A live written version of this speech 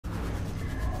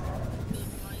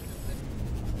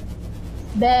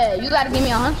Bad. You gotta give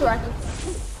me a hunter rifle.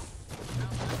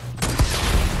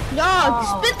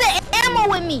 Dog, spit the ammo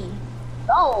with me.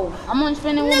 No, I'm only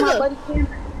spending with my buddy Cameron.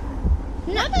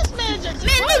 No, this man just.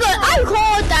 Man, nigga, I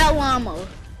called that llama.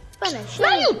 No,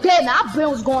 you didn't. I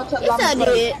was going to yes, I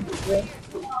did.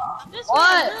 This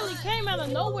man really came out of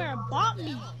nowhere and bought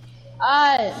me.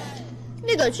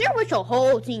 Nigga, share with your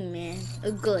whole team, man.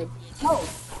 Good. No.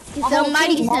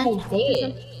 Somebody sent.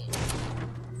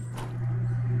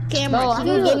 Cameron, can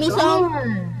you give me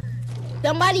some?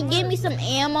 Somebody give me some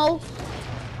ammo.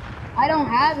 I don't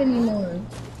have any more.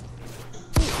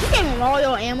 You gave me all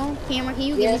your ammo. Cameron, can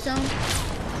you give me some?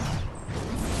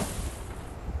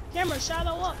 Cameron,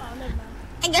 shadow up. Oh, never mind.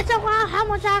 And guess what? How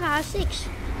much I got? 6.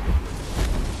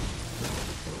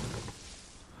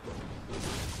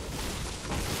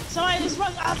 Somebody just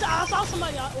run. I saw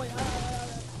somebody. Wait.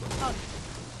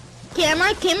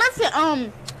 Cameron,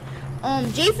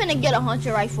 Jay finna get a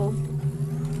hunter rifle.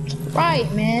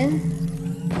 Right, man.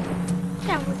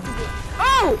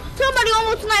 Oh, somebody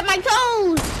almost sniped my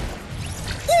toes.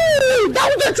 Ooh, that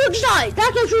was a trick shot.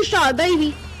 That's a trick shot,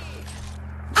 baby.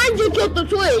 I just killed the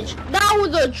Twitch. That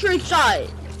was a trick shot.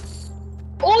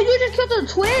 Oh, you just killed the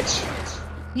Twitch?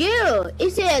 Yeah,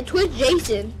 it said Twitch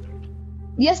Jason.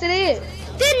 Yes, it is.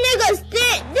 This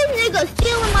nigga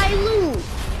stealing my loot.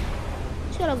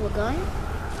 Shut up, with gun.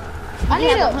 I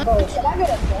need a hunter. Can I get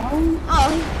a gun?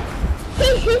 Oh, he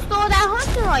stole that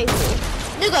hunter rifle.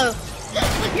 Nigga,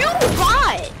 you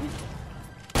bought.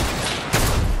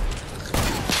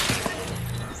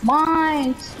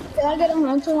 Mine. Can I get a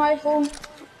hunter rifle?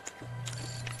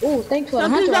 Ooh, thanks for the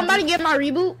hunter rifle. Somebody get my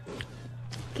reboot.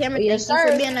 Cameron, yes, thank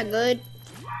you for being a good.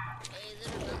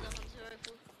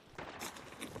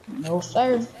 No,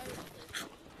 sir.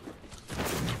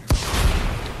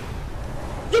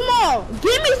 Come on,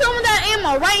 give me some of that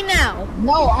ammo right now.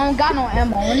 No, I don't got no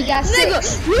ammo. I only got 6. Nigga,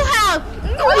 you have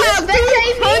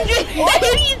 280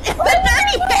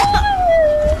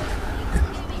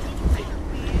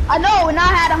 I know, and I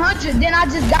had 100. Then I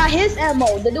just got his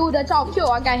ammo. The dude that y'all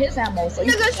killed, I got his ammo. So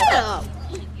nigga, shut up.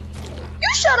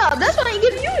 You shut up. That's what I ain't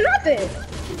giving you nothing.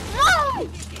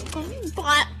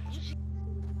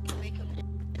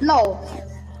 No.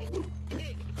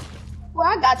 Well,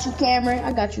 I got you, Cameron.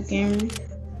 I got you, Cameron.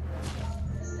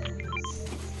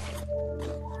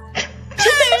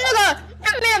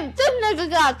 This nigga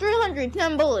got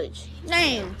 310 bullets.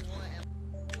 Damn.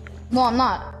 No, I'm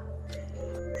not.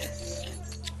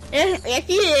 Yes,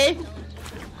 he is.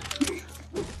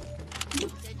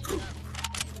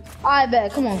 I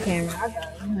bet. Come on, Cameron. I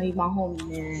got you. You my homie,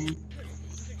 man.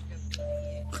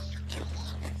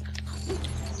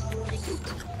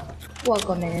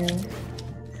 Welcome, man.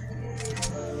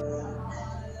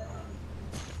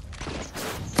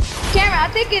 Cameron, I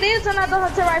think it is another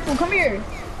hunter rifle. Come here.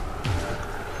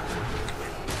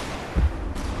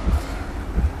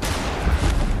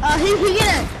 He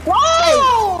getting.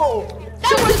 Whoa!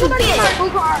 Can somebody get my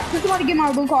reboot card? Can somebody get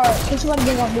my reboot card? Can somebody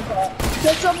get my reboot card?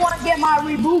 Can someone get my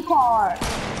reboot card?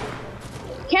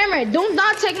 Cameron, do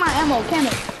not take my ammo.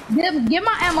 Cameron, get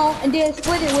my ammo and then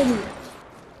split it with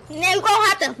me. Now you gonna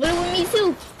have to split it with me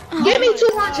too. Give me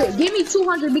 200. Give me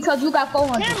 200 because you got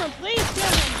 400. Cameron, please,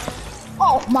 Cameron.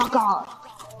 Oh my God.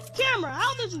 Cameron,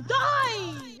 how did you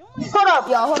die? Hold up,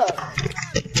 y'all. Hold up.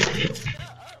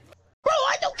 Bro,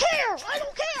 I don't care. I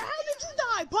don't care. How did you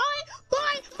die? Blind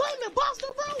in Boston,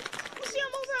 bro. You see,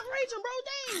 I'm over at Raging, bro.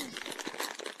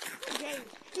 Dang.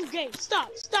 You gay. Stop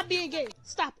being gay.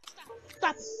 Stop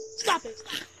it.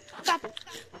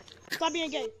 Stop being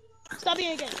gay. Stop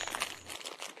being gay.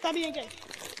 Stop being gay.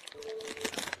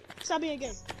 Stop being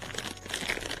gay.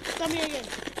 Stop being gay.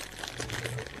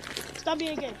 Stop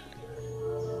being gay.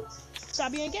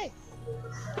 Stop being gay.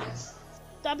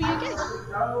 Stop being gay.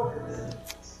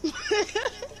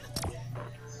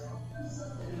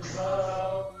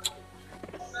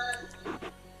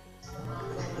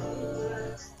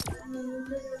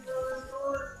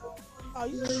 Oh,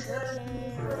 you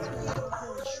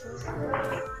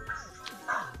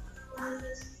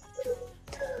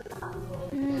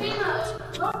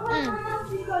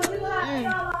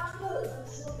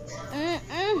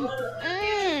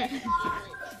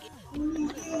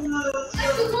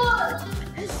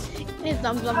It's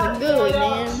something good,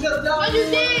 man. What you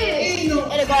did?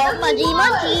 It'll go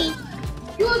monkey.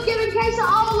 You was giving case of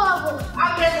all of them. I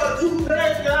gave her 2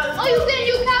 crazy guys. Oh, you said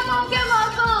you kept on giving her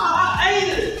some. I ate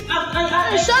it.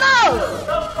 Shut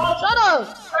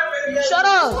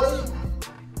up.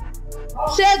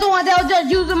 Said the one that was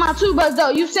just using my toothbrush though.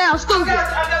 You sound stupid.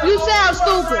 You sound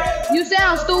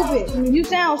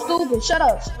stupid. Shut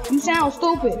up. You sound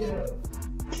stupid.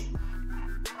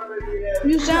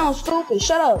 You sound stupid.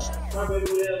 Shut up.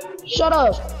 Shut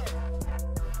up.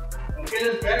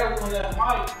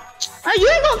 Hey, you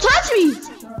ain't gonna touch me.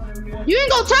 You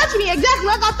ain't gonna touch me. Exactly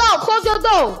like I thought. Close your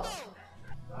door.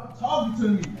 Stop talking to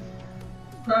me.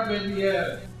 Crybaby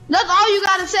ass. That's all you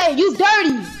gotta say. You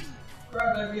dirty.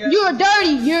 Crybaby ass. You're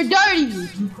dirty. You're dirty.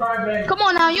 You crybaby. Come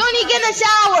on now. You don't even get in the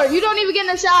shower. You don't even get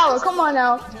in the shower. Come on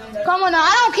now. Come on now.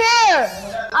 I don't care.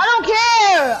 I don't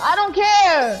care. I don't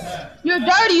care. You're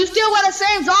dirty. You still wear the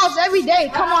same drawers every day.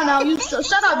 Come on now. You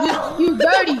shut up. You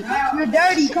dirty. You're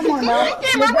dirty. Come on now.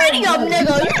 Yeah, we're ready up,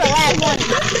 nigga. You're the last one.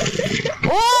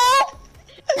 Oh!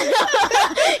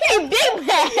 Hey, big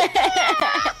man.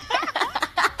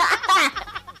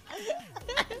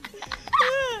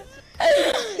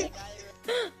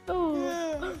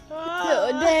 Oh,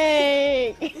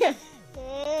 dang.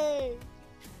 Hey.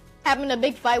 Having a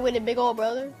big fight with a big old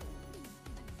brother.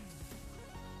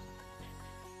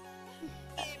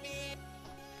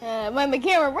 Wait, but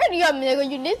Cameron, ready up,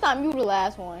 nigga. This time you the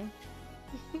last one.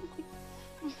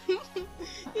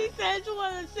 He said you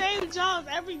want the same jobs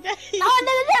every day. Oh,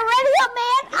 nigga, get ready up,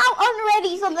 man. I'm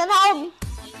unready, something home.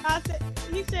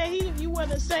 He said you wear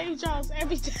the same jobs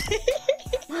every day.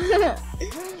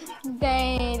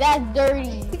 Dang, that's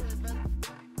dirty.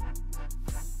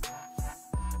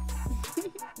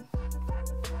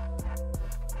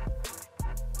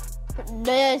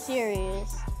 Dead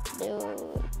serious,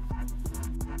 dude.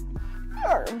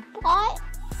 You're a bot.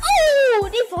 Oh,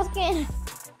 this fucking.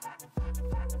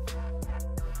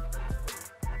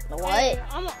 What? Hey,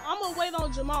 I'm gonna wait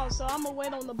on Jamal, so I'm gonna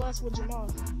wait on the bus with Jamal.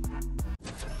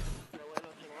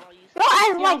 Y'all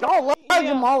act like y'all love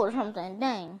Jamal or something.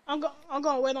 Dang. I'm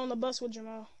gonna wait on the bus with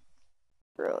Jamal.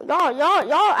 Bro,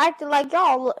 y'all acting like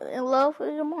y'all in love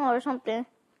with Jamal or something.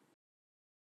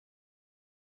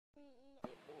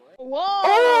 Whoa!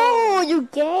 Oh, you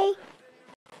gay?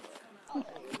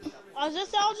 I was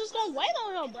just gonna wait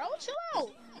on him, bro. Chill out.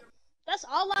 That's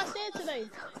all I said today.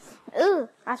 Ugh,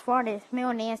 that's farted. Smell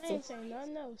I nasty. ain't saying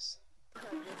nothing else.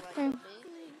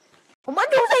 What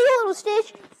do you say, you little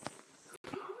stitch?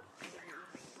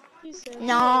 He said,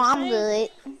 No, I'm good.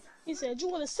 He said you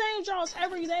wear the same drawers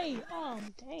every day. Oh,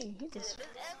 dang, he just.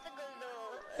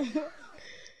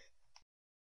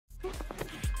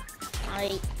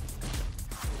 Alright.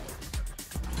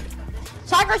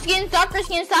 Soccer skin.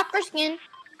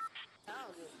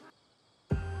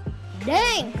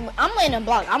 Dang, I'm letting him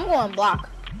block. I'm going block.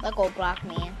 Let go block,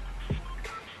 man.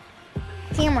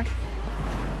 Camera.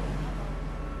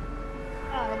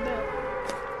 I bet.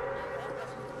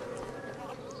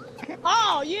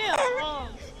 Oh yeah.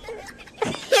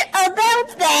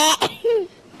 About that.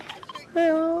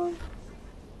 We're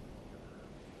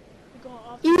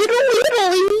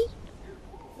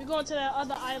going to that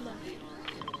other island.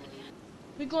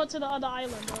 We're going to the other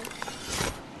island, bro.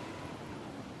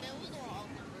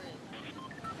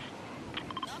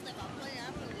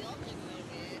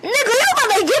 Nigga, you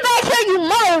gotta get back here, you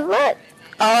motherfucker.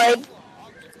 Alright.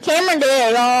 Cameron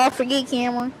dead, y'all. Forget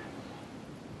Cameron.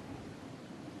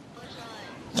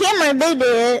 Cameron, they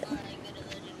dead.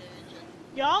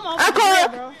 Yo, I'm off the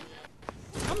grid, bro.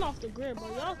 I'm off the grid, bro.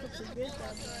 Y'all can forget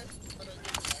that,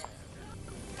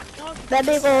 bro. That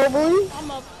big old boy?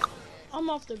 I'm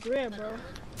off the grid, bro.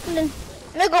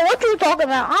 Nigga, what you talking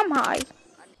about? I'm high.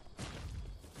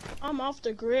 I'm off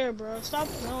the grid, bro. Stop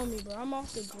playing me, bro. I'm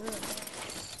off the grid, bro.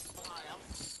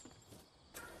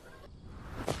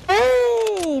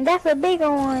 Hey, that's a bigger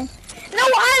one. No,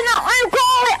 I'm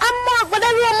calling. I'm mark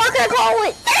whatever your marker call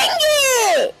it. Dang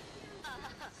it!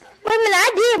 Wait a minute,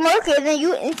 I did mark it and then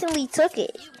you instantly took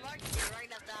it.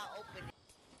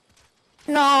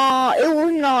 No, it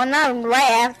was not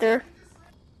right after.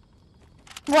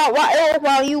 Well, it was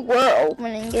while you were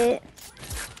opening it.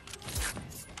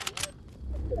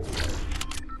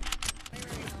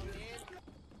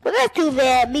 But that's too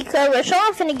bad because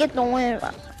Rashawn's finna get the win.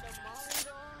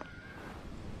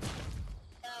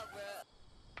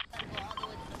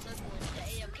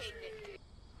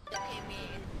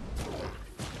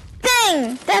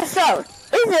 Dang, that sucks.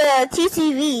 It's a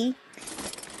TCV.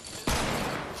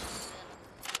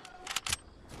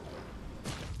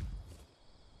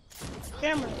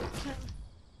 Camera.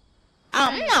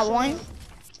 I'm not one.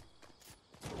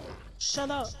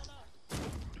 Shut up.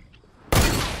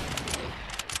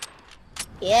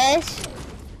 Yes.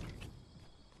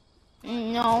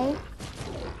 No.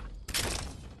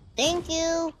 Thank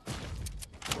you.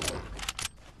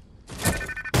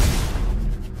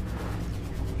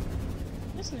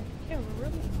 This nigga camera,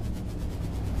 really?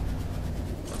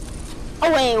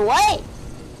 Oh wait, what?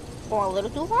 Going a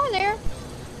little too far there.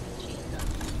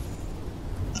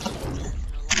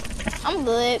 I'm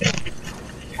good.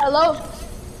 Hello?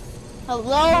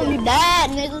 Hello, you died,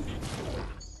 nigga.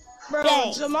 Bro,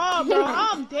 Dang. Jamal, bro,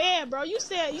 I'm dead, bro. You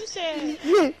said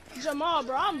Jamal,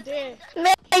 bro, I'm dead.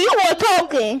 Man, you were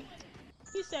talking.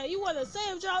 He said you want to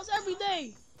save jobs every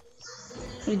day.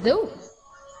 We do.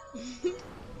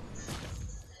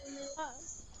 Uh,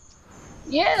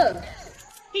 Yeah.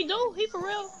 he do? He for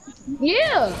real?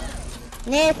 Yeah.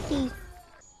 Nasty.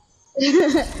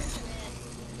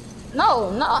 No.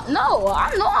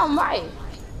 I know I'm right.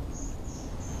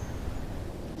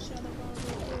 Shut up,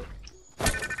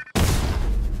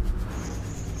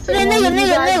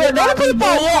 Nigga, don't put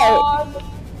that yet.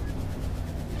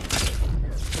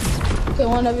 Okay,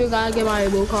 one of you guys get my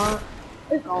reboot card.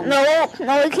 It's gone.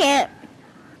 No, we can't.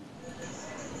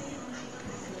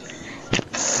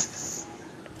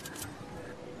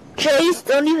 Chase,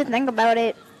 don't even think about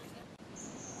it.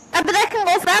 I bet I can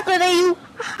go faster than you.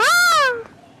 Ha!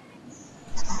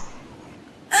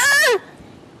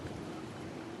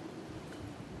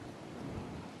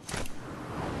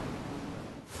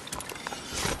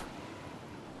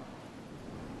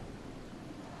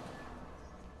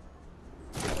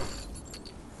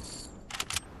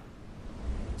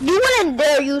 You wouldn't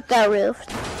dare use that rift.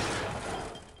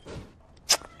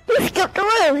 You skipped the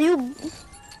rift.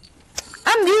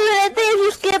 I'm using it then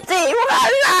you skipped it.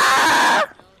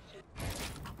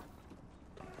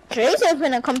 Trace is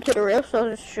gonna come to the rift,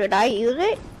 so should I use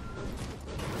it?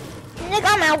 Nigga,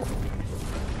 I'm out.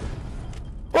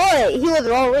 Boy, he was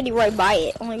already right by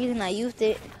it. Only reason I used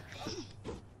it.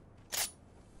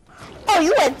 Oh,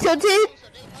 you went tilted?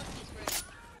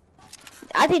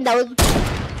 I think that was...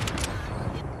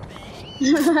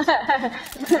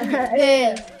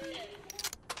 Yeah.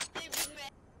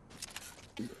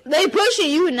 They pushing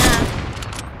you now.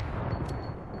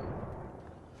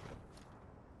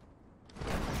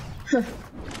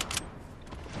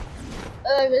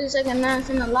 It's like a 9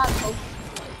 in a lot, folks.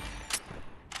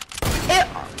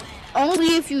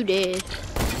 Only if you did.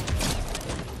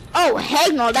 Oh,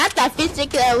 heck no, that's that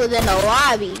physics that was in the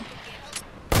lobby.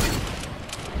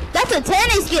 That's a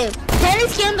tennis skin.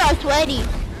 Tennis skins are sweaty.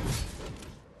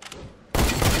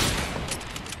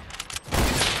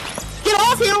 Get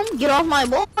off him. Get off my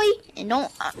boy. And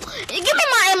don't... give me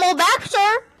my ammo back,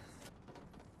 sir.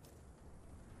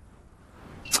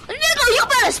 Nigga, you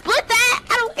better split that.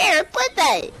 I don't care. Split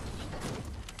that.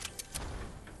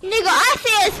 Nigga, I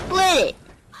said split it.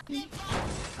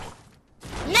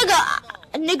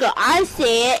 Nigga, I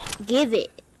said give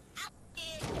it.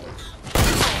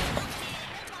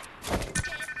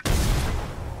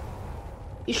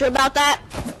 You sure about that?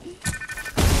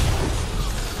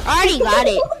 I already got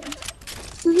it.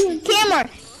 Camera.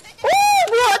 Ooh,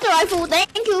 blue auto rifle.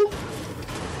 Thank you.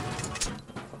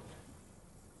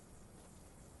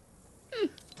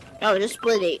 Oh, just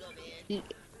split it.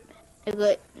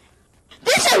 Good.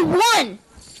 This is one.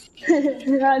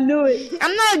 I knew it.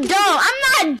 I'm not dumb. I'm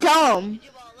not dumb.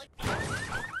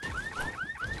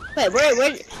 Wait, where?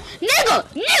 Nigga,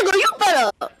 you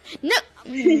better.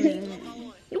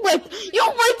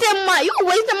 You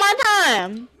wasting my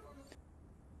time.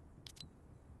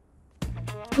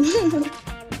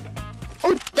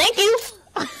 Oh, thank you.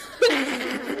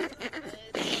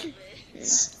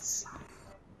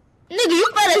 Nigga, you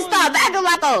better stop acting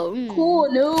like a Cool,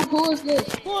 noob. Who is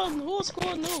this? Who's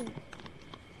cool new?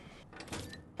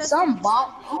 Some bot.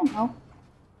 I don't know.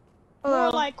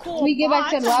 More like cool. When we get back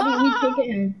to the lobby, we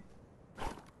kick him.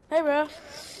 Hey, bro.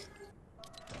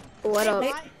 What up?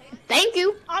 Thank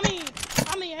you. I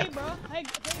mean, hey, bro. Hey,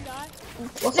 guy.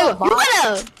 What's No, up, bot? you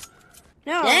better.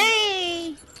 No.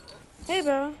 Dang. Hey,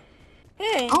 bro.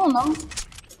 Hey. I don't know.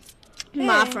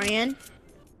 My friend.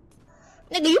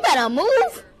 Nigga, you better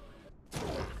move.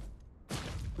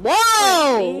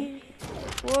 Whoa.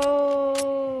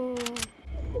 Whoa.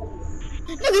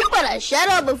 Nigga, you better shut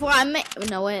up before I make.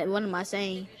 No, what am I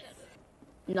saying?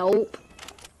 Nope.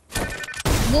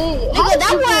 Nigga,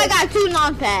 that's why I got 2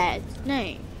 launch pads.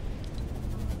 Dang.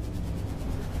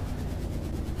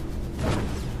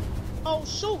 Oh,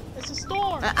 shoot. It's a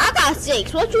storm. I got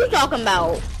 6. What you talking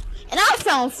about? And I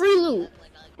found free loot.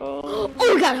 Oh,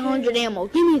 we got 100 ammo.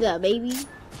 Give me that, baby.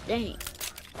 Dang.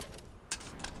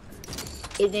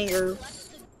 It's in your...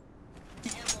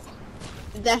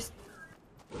 That's...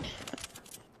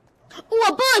 Ooh,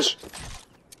 a bush!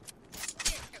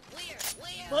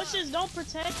 Bushes don't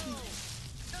protect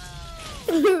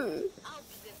you.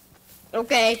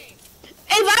 Okay.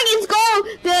 If I get scored,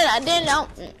 then I'll...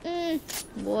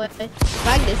 boy, if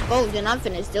I get scored, then I'm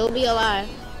finna still be alive.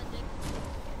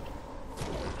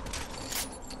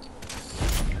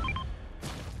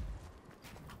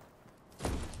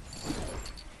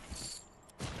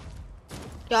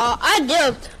 Y'all, I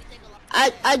dipped.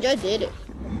 I just did it.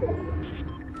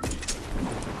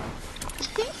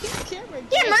 Cameron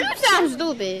gay. Cameron, you sound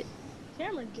stupid.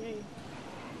 Cameron gay.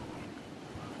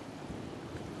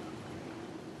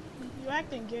 You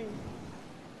acting gay.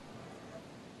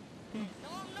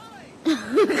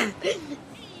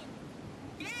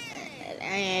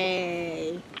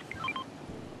 Hey.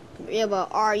 Yeah, but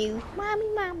are you? Mommy,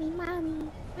 mommy, mommy,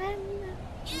 mommy,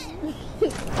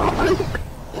 mommy.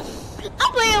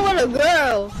 I'm playing with a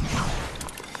girl.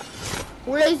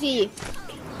 Where is he?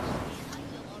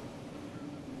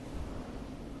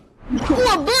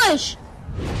 Oh, a bush.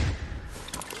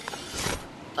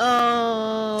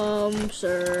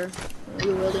 Sir.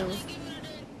 You really?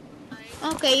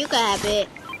 Okay, you can have it.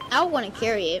 I want to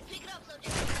carry it.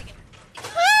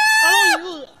 I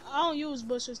don't use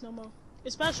bushes no more,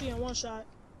 especially in one shot.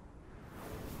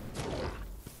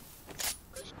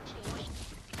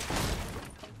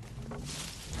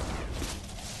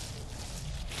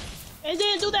 It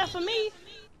didn't do that for me.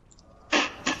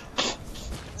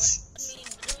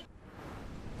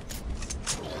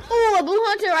 Ooh, a blue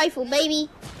hunter rifle, baby.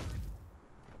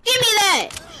 Give me that.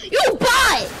 You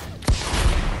bought.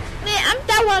 Man,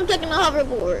 that's why I'm taking the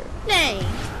hoverboard. Dang.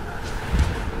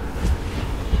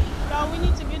 Y'all, we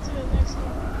need to get to the next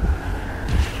one.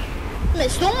 Man,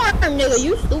 storm, nigga,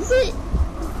 you stupid.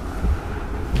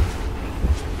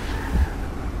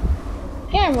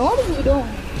 Cameron, what are you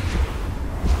doing?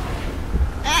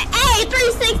 Hey,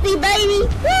 360, baby.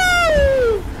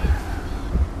 Woo!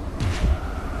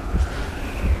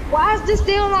 Why is this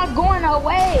still not going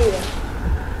away?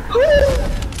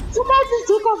 Somebody just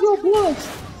took off your bush.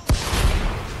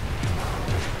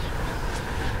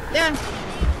 There.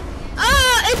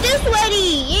 Oh, it's this sweaty.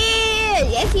 Yeah,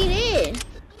 yes he did.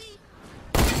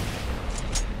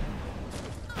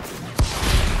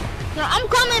 No, I'm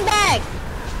coming back.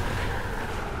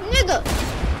 Nigga.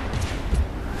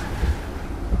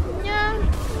 Yeah.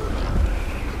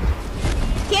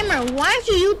 Cameron, why don't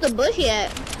you use the bush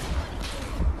yet?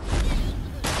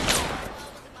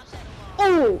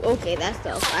 Oh, okay, that's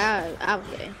tough.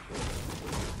 Okay.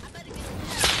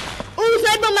 Oh,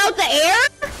 snipe him out the air?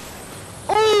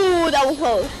 Oh, that was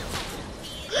close.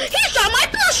 He shot my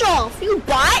bush off, you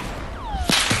bot!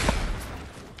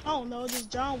 I don't know, this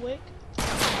John Wick.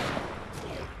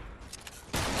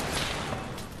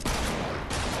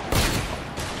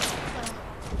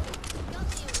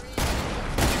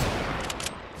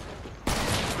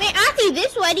 Man, I see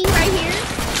this sweaty right here.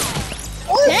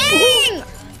 Oh, dang!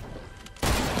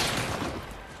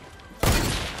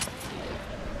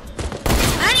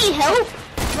 I need help.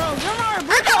 Bro, you're not I'm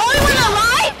the only one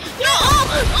alive? No!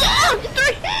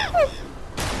 Three!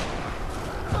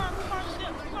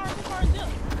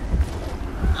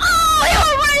 Oh,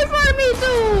 you're right in front of me,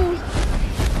 dude!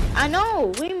 I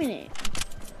know, wait a minute.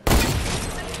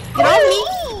 Not me! Ooh.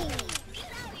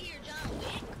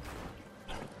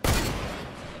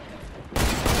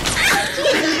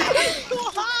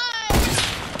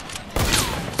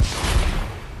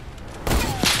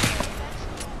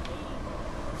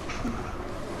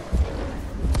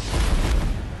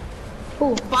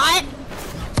 But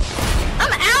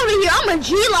I'm out of here. I'm a G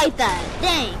like that.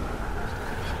 Dang.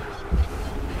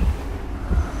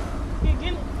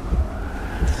 Get it.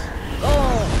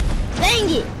 Oh, dang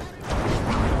it.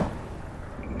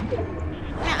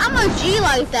 Man, I'm a G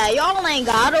like that. Y'all ain't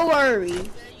gotta worry.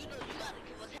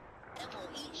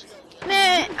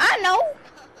 Man, I know.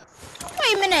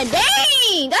 Wait a minute.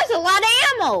 Dang. That's a lot of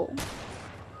ammo.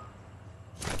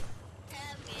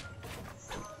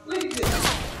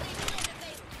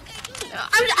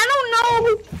 I don't know.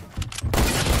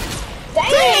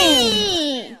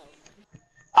 Dang.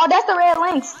 Oh, that's the red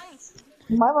links.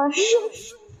 My bad.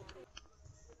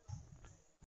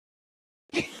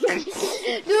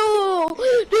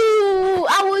 Dude,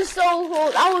 I was so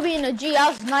close. I would be in the G.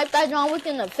 I sniped that John Wick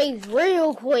in the face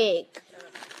real quick.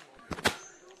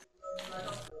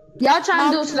 Y'all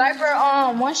trying to do sniper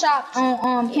one shot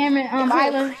on Cameron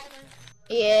Island?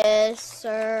 Yes,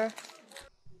 sir.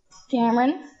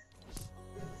 Cameron.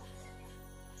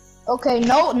 Okay,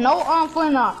 no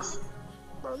Flint knocks.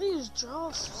 Bro, these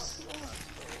jaws.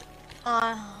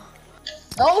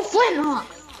 No Flint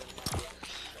knocks.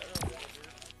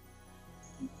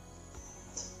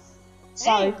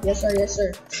 Sorry. Yes sir, yes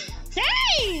sir.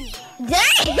 Dang!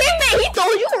 Dang, man, he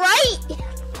told you right.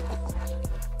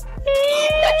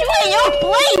 That you in your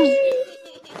place.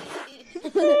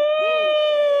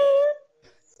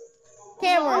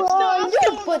 Camera, I'm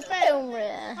still you put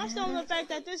camera. I'm still on the fact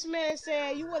that this man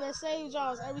said you would have saved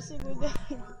jaws every single day.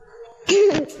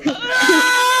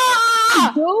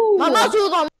 My mouse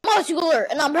was on muscular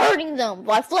and I'm hurting them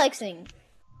by flexing.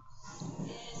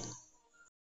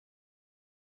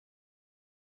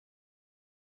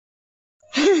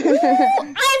 Ooh,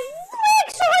 I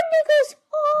flex on niggas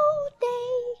all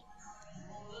day.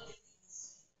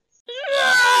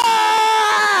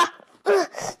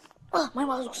 My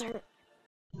muscles hurt.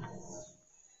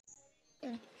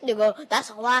 Nigga, that's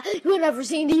a lie. You never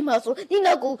seen these muscles. These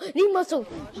muscles.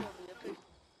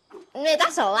 Man,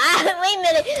 that's a lie. Wait a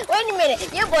minute.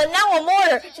 Yeah, but now I'm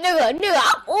order. Nigga,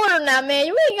 I'm order now, man.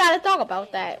 You ain't gotta talk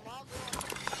about that.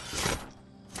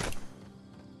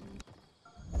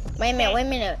 Wait a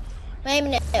minute.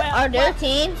 Are there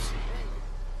teams?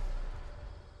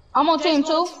 I'm on team 2.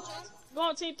 Go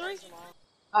on team 3.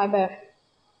 I bet.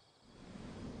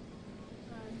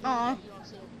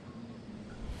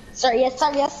 Sir, yes,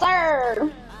 sir, yes,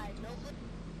 sir.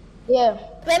 Yeah.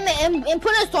 Wait a minute, and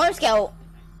put a storm scout.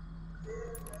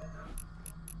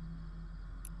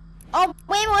 Oh,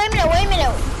 wait a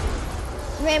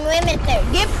minute.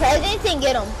 Get presents and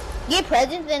get them. Get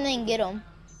presents and then get them.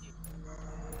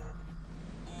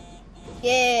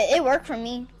 Yeah, it worked for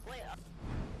me.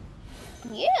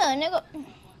 Yeah, nigga.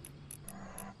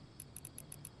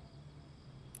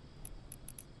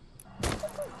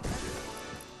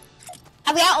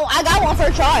 I got one for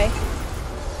a try.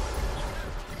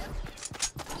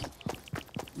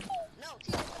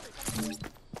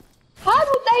 How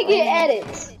do they get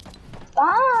edits?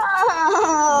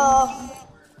 Ah.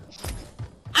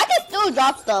 I can still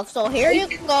drop stuff, so here you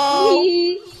go.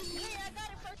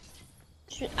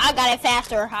 I got it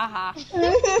faster, haha.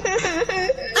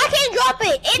 I can't drop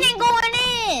it. It ain't going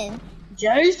in.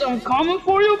 Jace, I'm coming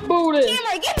for your booty.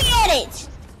 Camera, give me edits.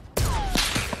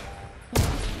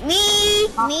 Me.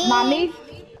 Mommy?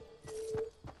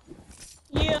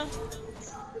 Yeah.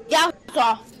 Y'all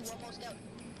saw.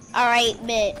 Alright,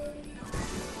 bet.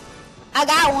 I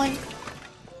got one.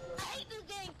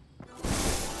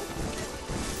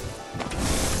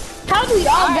 How do we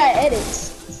all got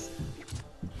edits?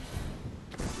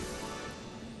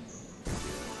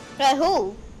 But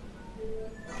who?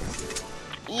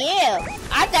 Yeah,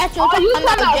 I thought you were Oh, you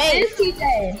talking about Jay. this TJ.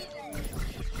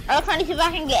 I was trying to see if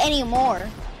I can get any more.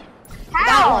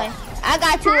 How? I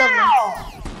got 2 of them.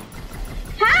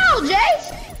 How, Jace?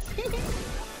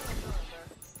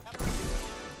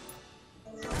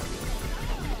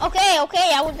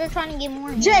 Okay, I was just trying to get more.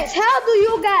 Jace, how do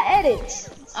you got edits?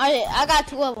 I got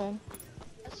 2 of them.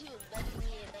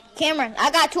 Cameron,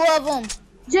 I got 2 of them.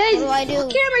 Jace, What do I do?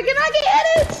 Cameron, can I get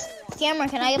edits? Cameron,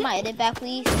 can I get my edit back,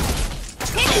 please?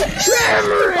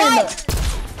 Cameron!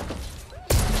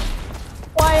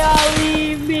 Why y'all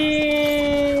leave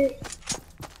me?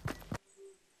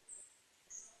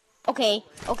 Okay.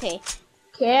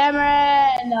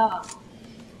 Cameron!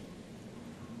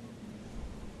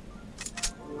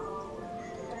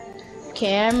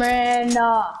 Cameron!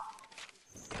 No,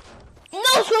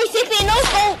 360, no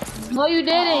scope! No, you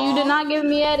didn't. You did not give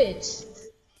me edits.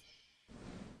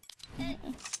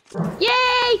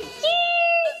 Yay!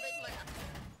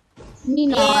 Me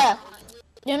not. Yeah.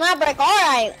 Do not break,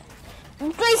 alright.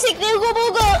 360,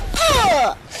 go.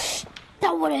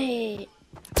 That would have hit.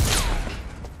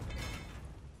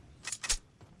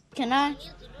 Can I?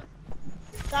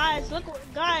 Guys, look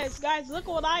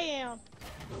what I am.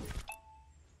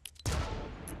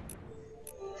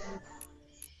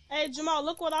 Hey Jamal,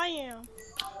 look what I am.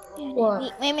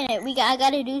 What? Wait a minute, I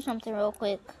gotta do something real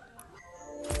quick.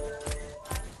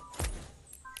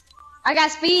 I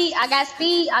got speed.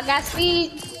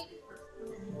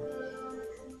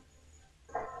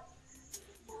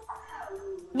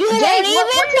 You Jake, don't even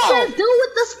what you know. gonna do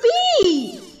with the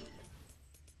speed?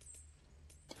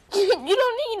 You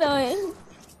don't need none.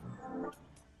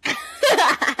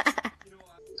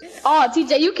 Oh,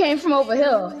 TJ, you came from over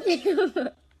here.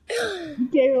 You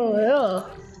came over here.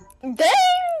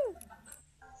 Dang!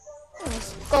 Let me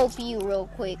scope you real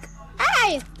quick.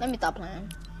 Hey! Let me stop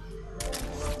playing.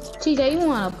 TJ, you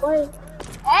wanna play?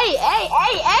 Hey,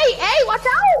 watch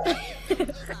out!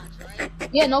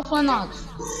 Yeah, no fun knocks.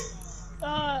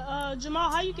 Jamal,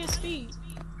 how you get speed?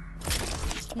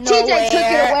 TJ took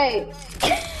it away.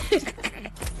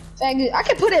 Thank you. I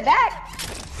can put it back.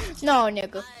 No,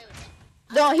 nigga.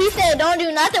 He said don't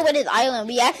do nothing with his island.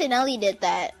 We accidentally did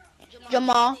that.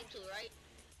 Jamal.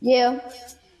 Yeah.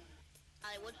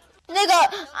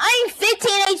 Nigga, I'm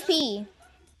 15 HP.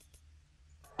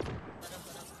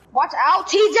 Watch out,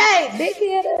 TJ! Big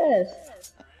head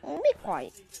ass. Be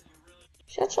quiet.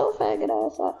 Shut your faggot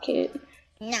ass up, kid.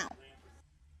 No.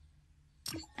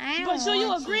 But so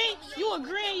you agreeing you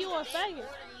a faggot.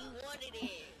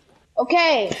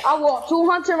 Okay, I want 2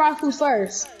 hunter rifles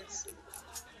first.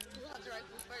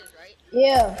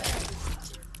 Yeah.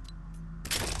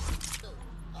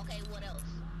 Okay, what else?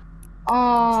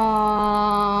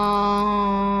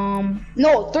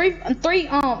 No, three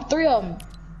of them.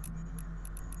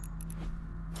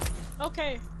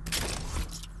 Okay.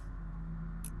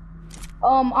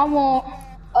 I want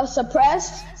a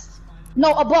suppressed.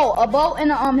 No, a bow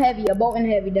and a heavy, a bow and a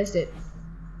heavy. That's it.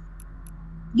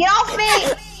 Get off me!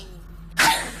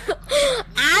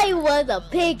 I was a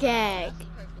pickaxe.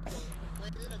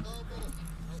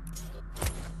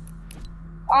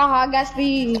 I got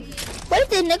speed. What is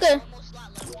this nigga?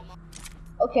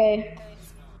 Okay.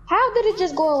 How did it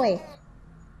just go away?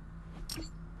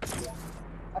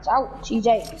 Watch out,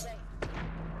 TJ.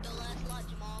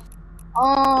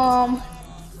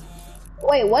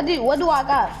 Wait, what do I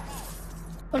got?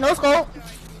 No scope.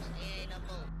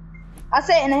 I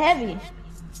said in a heavy.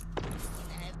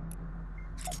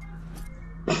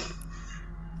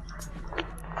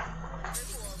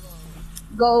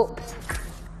 Go.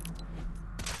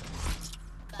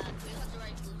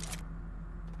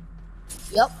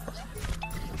 Yup.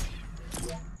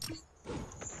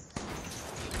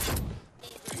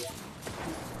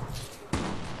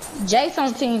 Jace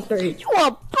on team 3. You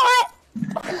a butt.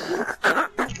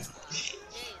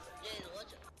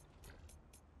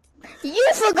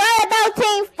 You forgot about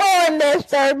team 4,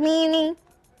 Mr. Meanie.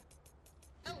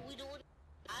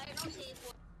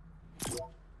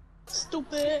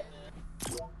 Stupid.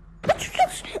 I'm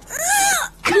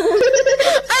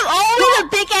always a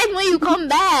pickaxe when you come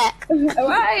back.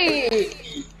 Right.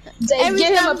 Jace,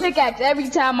 give him a pickaxe every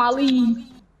time I leave.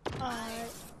 Alright.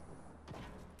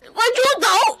 What you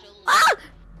do? Ah!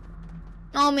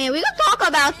 Oh man, we can talk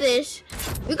about this.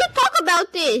 We can talk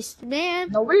about this, man.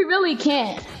 No, we really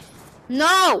can't.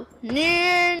 No.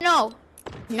 No.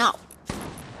 No. No,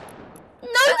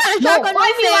 you got a No, shotgun, no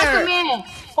fight me like a fair. man.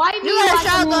 Fight me You got a like a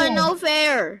shotgun, man. no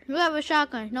fair. You have a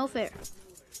shotgun, no fair.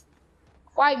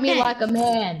 Fight me Okay. like a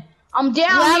man. I'm down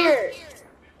You have- here.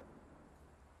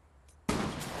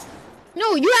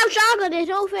 No, you have shotgun, there's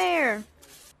no fair.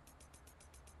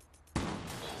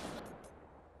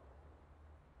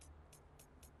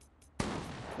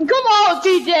 Come on,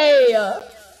 TJ.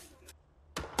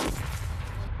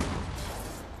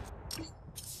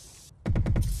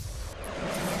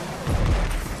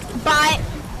 But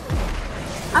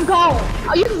I'm cold.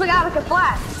 Oh, you forgot I could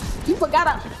fly. You forgot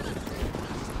I...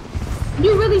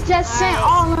 You really just sent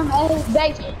all of them at his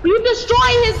base. You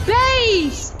destroyed his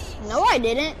base. no, I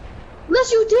didn't.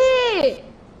 Yes, you did.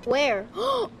 Where?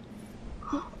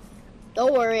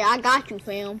 Don't worry, I got you,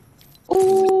 fam.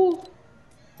 Ooh.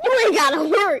 You ain't gotta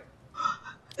work.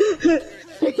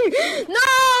 No,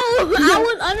 I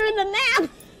was under the map.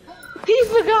 He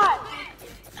forgot.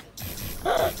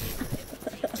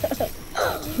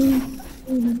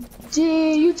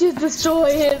 Gee, you just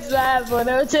destroyed his map for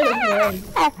no children.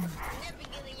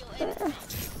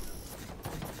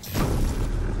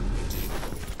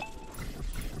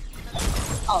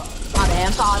 Oh, my bad.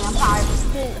 I'm sorry. I'm tired.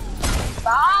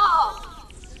 Stop.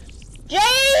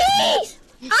 Jeez!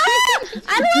 I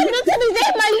don't want to listen to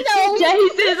this myself.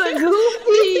 Jace is a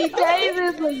goofy. Jace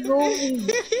is a goofy.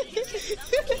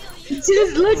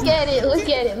 Just look at it. Look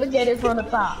at it. Look at it from the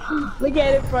top. Look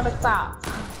at it from the top.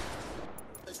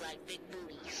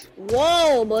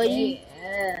 Whoa, buddy.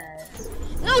 Yes.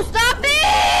 No, stop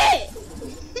it!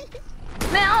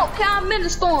 Man, I don't care. I'm in the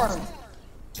storm.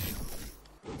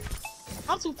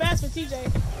 I'm too fast for TJ.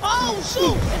 Oh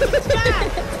shoot! It's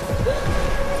back.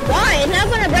 Why? It's not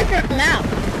gonna break your mouth.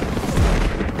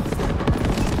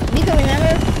 You can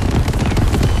remember?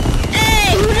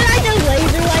 Hey, who did I just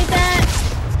laser like that?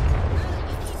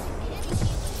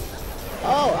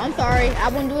 Oh, I'm sorry. I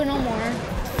won't do it no more.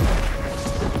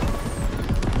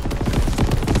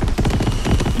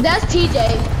 That's TJ. I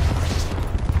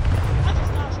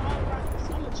just dodged all rockets.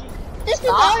 I'm a G. This is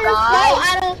Stop, all your guys. fault. I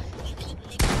don't.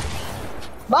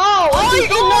 Bro, Oh, what you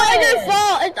it's always your doing?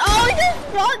 fault. It's always your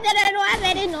fault that I don't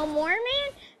have it no more, man.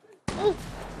 Ooh.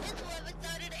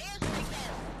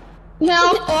 Him.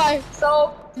 Or,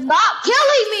 So stop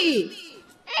killing me.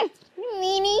 you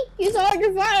meanie. It's all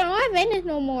your fault. I don't have edits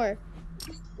no more.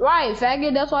 Right,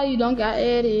 faggot. That's why you don't got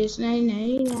edits. Nah,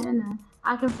 nah, nah, nah.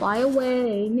 I can fly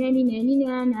away. Nanny, nanny,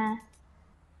 nah, nah.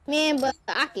 Man, but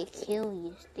I could kill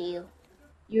you still.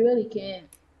 You really can't.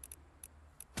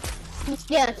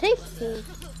 Yeah, take two.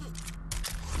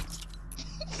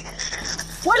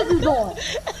 What is he doing?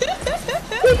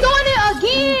 He's doing it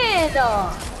again.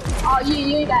 Oh, you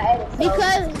ain't got edits. So.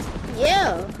 Because,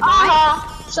 yeah.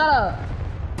 Shut up.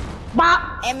 Bop,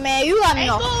 And man, you got me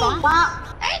on Ankles! fun.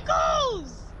 Ankles!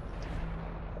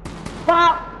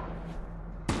 bop,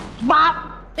 bop,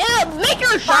 Yeah, make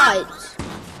your shots.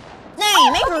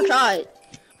 Dang, make your shots.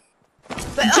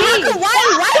 But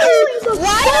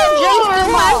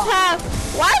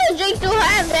why does Jake still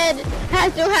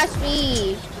have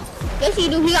speed? Yes he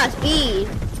do, he got speed.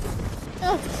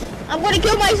 Ugh, I'm gonna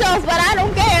kill myself, but I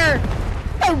don't care.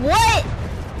 Hey, what?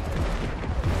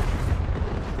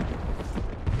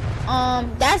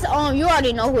 That's you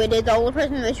already know who it is, the only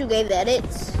person that you gave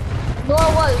edits. No,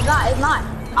 it was. It's not.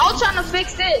 I was trying to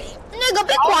fix this. Nigga,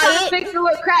 be I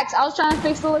was trying to quiet.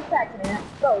 fix the little cracks. Man.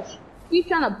 Bro, he's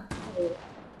trying to.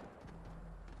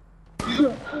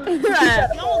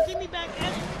 No, give me back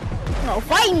edit. No,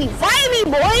 fight me,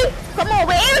 boy. Come on,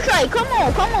 wait, air strike. Come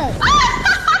on.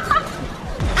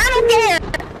 I don't care.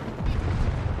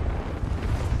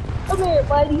 Come here,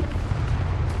 buddy.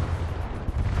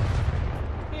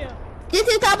 Yeah. This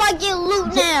is how I get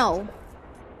loot now.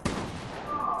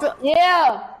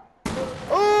 Yeah.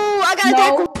 Ooh, I got a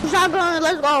tactical shotgun.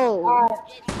 Let's go.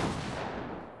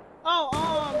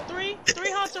 Oh, three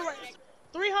hunter rifles.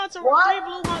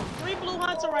 Three blue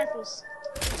hunter rifles.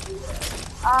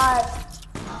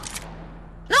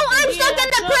 No, I'm stuck in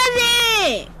the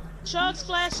prison. Chug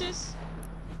splashes.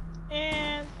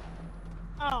 And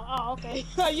okay.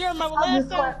 You remember last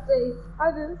time?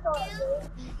 I didn't thought.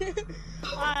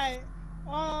 Alright.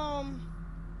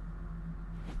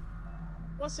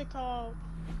 What's it called?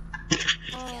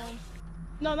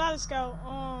 No, not a scout.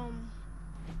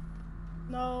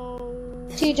 No.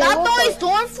 TJ, Stop throwing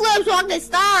storm flips so I can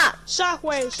stop.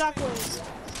 Shockwaves.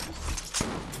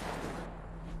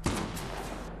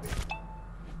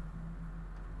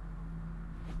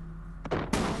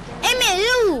 Hey man,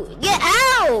 you get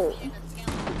out.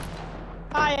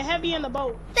 Alright, heavy in the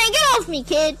boat. Hey, get off me,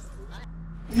 kid.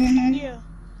 Yeah.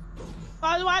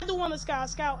 I do want a scout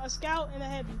and a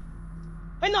heavy.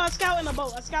 Wait, no, a scout in the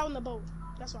boat.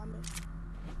 That's what I meant.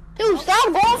 Dude, stop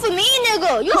going for me,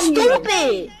 nigga. You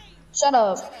stupid. Shut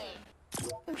up.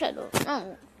 Shut up.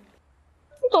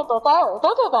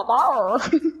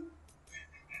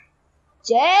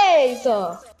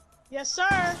 Jason. Yes,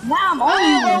 sir. Now I'm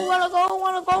on you. Wanna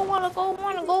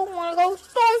go.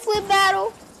 Storm flip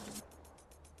battle.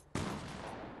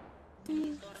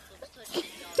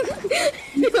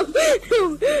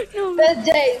 That's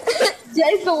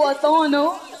Jason was throwing them.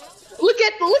 Look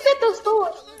at the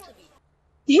store.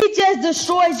 He just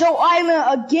destroyed your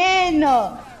island again.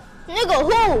 Nigga,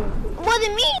 who?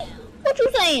 Wasn't me? What you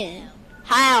saying?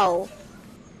 How?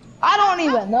 I don't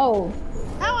even know.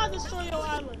 How I destroy your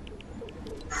island?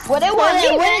 Well, they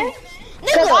wasn't me, man. Cause I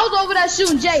Nigga, was over there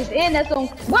shooting Jace, and that's on.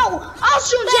 Whoa, I was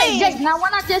shooting Jace. Now why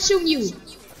not just shooting you?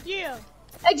 Yeah.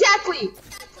 Exactly.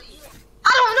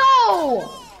 I don't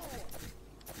know.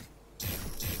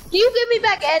 Can you give me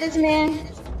back edits, man?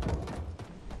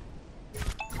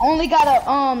 Only got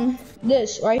a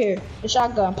this right here, the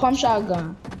shotgun, pump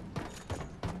shotgun.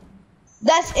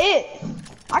 That's it.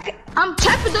 I'm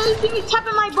tapping those. Can you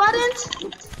tapping my buttons?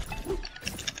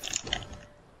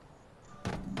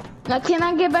 Now can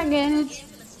I get back edits?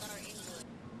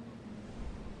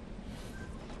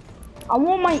 I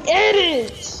want my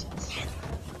edits.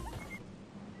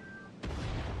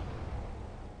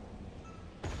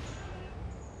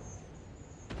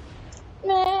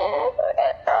 Man,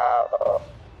 forget that.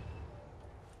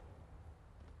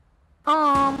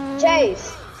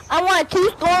 Chase. I want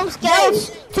 2 storm scouts,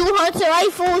 2 hunter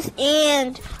rifles,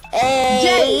 and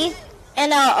a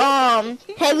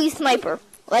heavy sniper,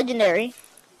 legendary.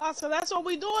 Oh, so that's what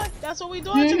we doing?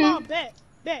 Tomorrow. Bet.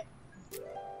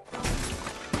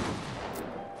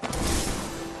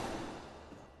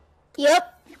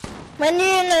 Yep.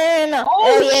 No.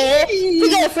 Oh yeah.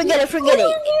 Forget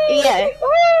it. Yeah.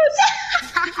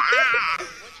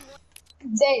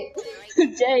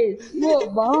 Jay, you're a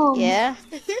bum. Yeah.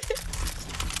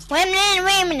 Wait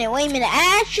a minute.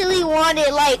 I actually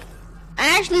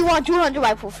want 200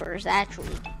 rifle first,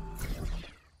 actually.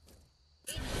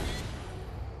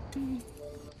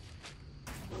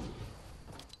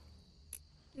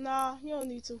 Nah, you don't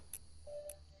need to.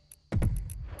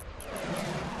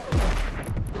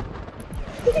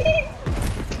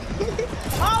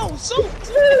 Oh, shoot!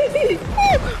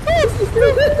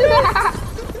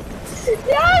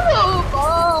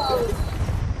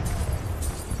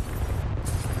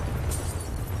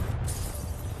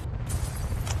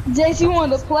 Jace, you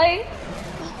want to play?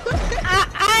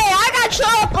 I got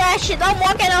trouble that shit. I'm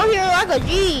walking out here like a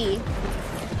G.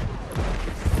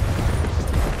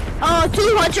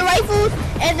 200 rifles,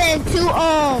 and then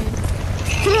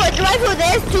 200 rifles.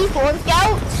 There's 2 storm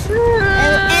scouts,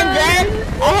 and then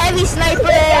a heavy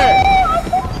sniper.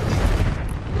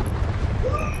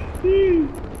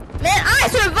 Man, I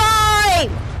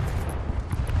survived.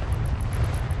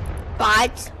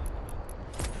 bots.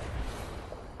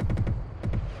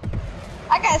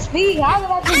 I got speed. How did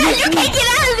I You get can't get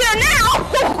out of there now.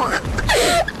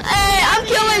 Hey, I'm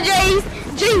killing Jace.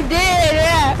 Jace dead.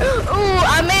 Yeah. Ooh,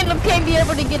 I made him can't be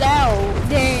able to get out.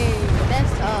 Dang,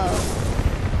 that's tough.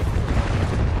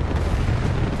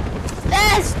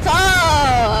 That's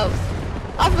tough.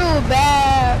 I feel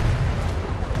bad.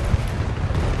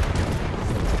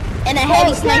 And a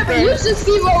heavy sniper. You should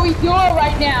see what we doing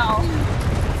right now.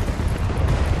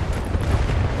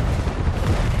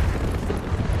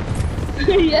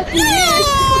 Yes, he is.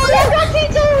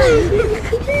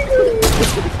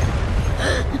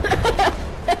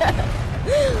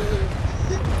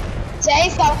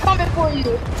 Chase, I'm coming for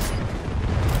you.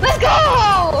 Let's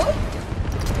go!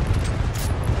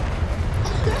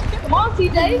 Come on,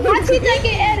 TJ. How TJ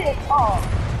get edit? Oh.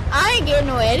 I ain't getting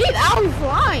no edit. I was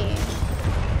flying.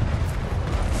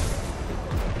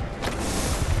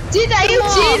 TJ, you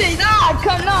cheated.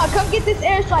 Nah, come get this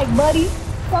airstrike, buddy.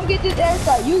 Come get this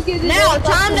airstrike. You get this now, airstrike.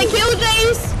 time to kill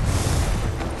Jace.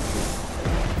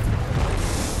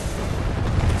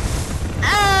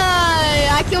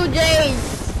 I killed Jace.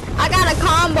 I got a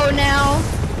combo now.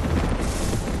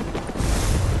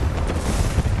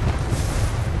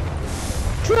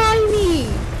 Try me.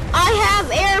 I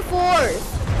have Air Force.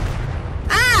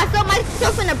 I felt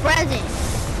myself in a present.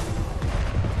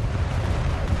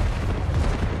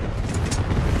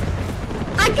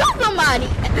 I killed somebody.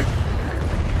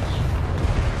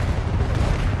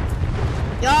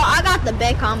 Y'all, I got the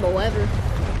best combo ever.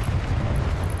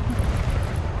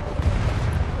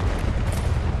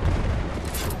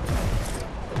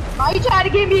 Oh, you trying to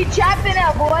get me trapped in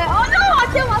that, boy? Oh no, I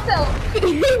killed myself.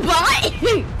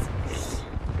 Bye.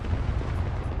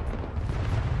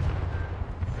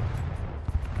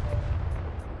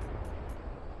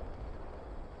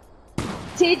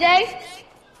 TJ?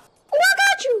 Oh, I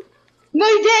got you. No,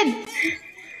 you didn't.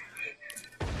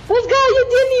 Let's go. You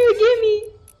didn't even get me.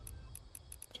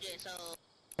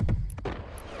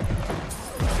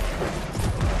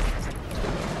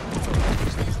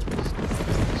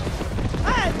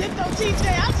 I dipped on TJ.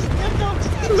 I just dipped on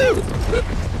TJ.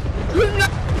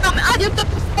 I dipped up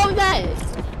so bad.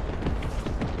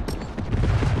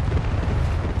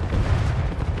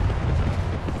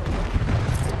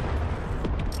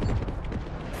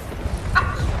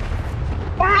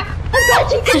 Let's go,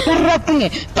 TJ.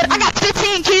 But I got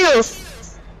 15 kills.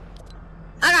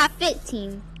 I got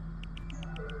 15.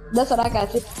 That's what I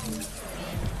got.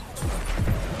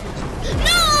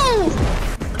 No!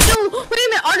 No! Wait a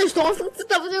minute, are there storm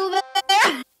stuff over there?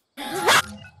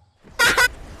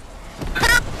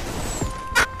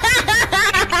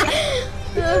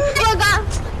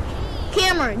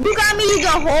 Cameron, you got me a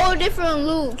whole different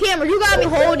loot. Cameron, you got me a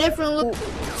whole different loot.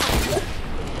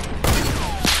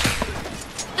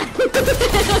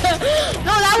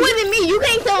 No, that wasn't me. You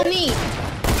can't tell me.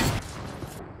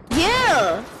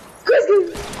 Yeah.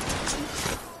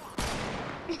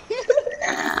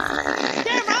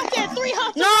 Damn, I'm getting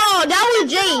 300. No, that was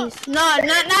Jace. No,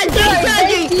 not Jace. Not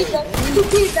Jace.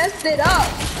 He messed it up.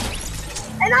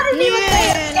 And I didn't even say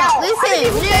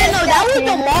it. Listen, no, that was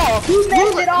Jamal. You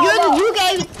messed it all up. You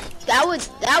gave that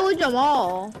was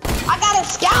Jamal. I got a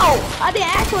scout. I didn't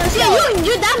ask for a scout. Yeah,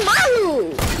 you that's my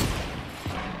loot.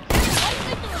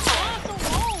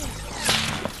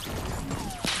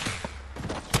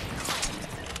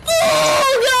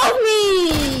 Oh, help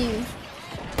me!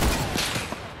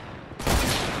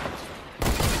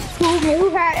 Who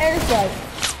had airstrike?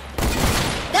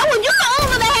 That was you the only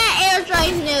one that had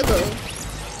airstrike, nigga.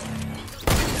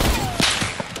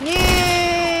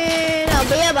 Yeah, no,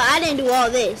 but I didn't do all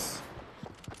this.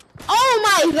 Oh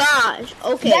my gosh.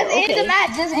 Okay. Just end the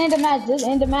match. Just end the match. Just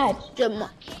end the match. Jamal.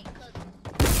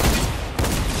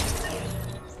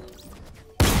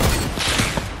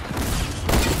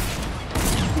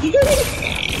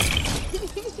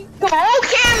 Come on,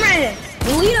 Cameron.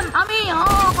 Lead him. I mean,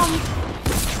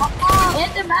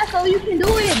 end the match so you can do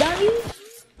it, dummy.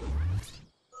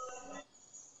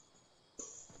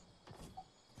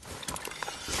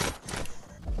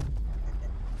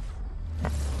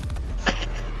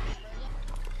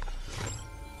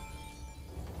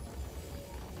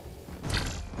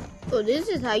 So this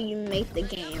is how you make the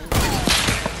game.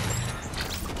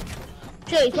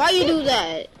 Chase, why you do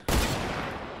that?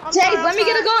 Chase, let me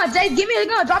get a gun. Chase, give me a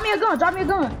gun. Drop me a gun. Drop me a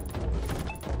gun.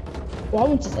 Oh, I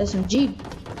want this SMG.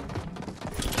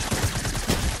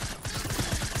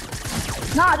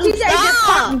 Nah, TJ just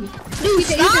popped me. Dude,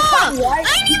 TJ, you just popped me, stop! right? I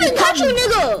didn't even touch you,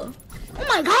 nigga! Oh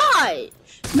my god!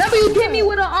 Remember you hit me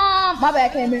with a, my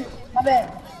bad, Cameron. My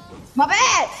bad. My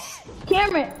bad!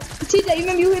 Cameron. TJ, you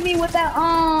remember you hit me with that,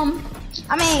 I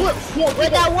I mean,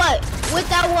 With that what? With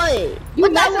that what? You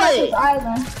With that messing with this what?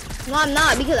 island. No, I'm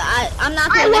not because I'm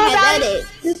not I the one love that that. did it.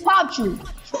 Just popped you.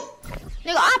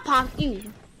 Nigga, I popped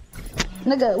you.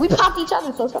 Nigga, we popped each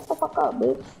other, so shut the fuck up,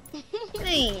 bitch.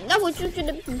 Man, that's what you should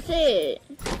have said.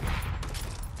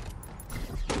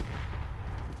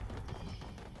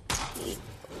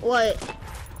 What?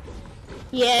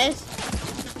 Yes.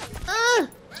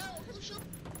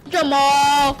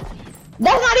 Jamal.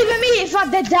 That's not even me. It's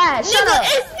not that dad. Shut Nigga, up.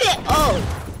 it's it.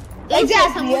 Oh. They said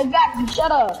Exactly. someone- Exactly.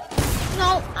 Shut up.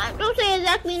 No, don't say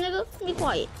exactly, nigga. Be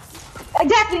quiet.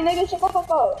 Exactly, nigga. Shut the fuck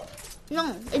up.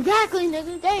 No, exactly,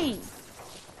 nigga. Dang.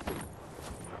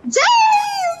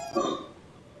 Damn.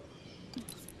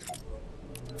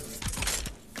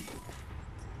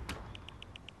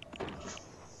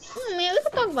 Oh, man, we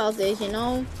can talk about this, you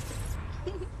know.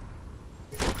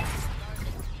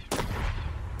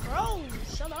 Bro,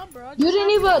 shut up, bro. You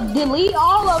didn't even delete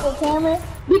all of it, Cameron.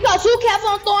 Because who kept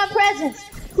on throwing presents?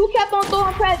 Who kept on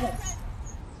throwing presents?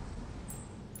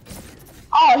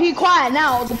 Oh, he quiet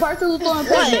now. The person who's throwing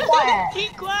presents quiet. Be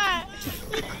quiet.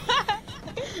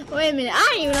 Wait a minute. I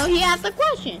didn't even know he asked the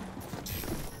question.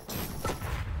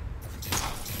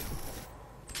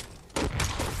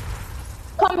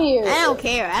 Come here. I don't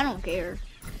care. I don't care.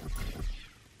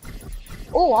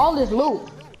 Oh, all this loot.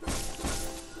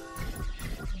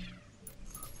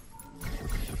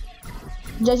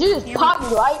 You just pop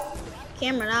me, right?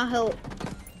 Cameron, I'll help.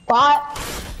 Bot.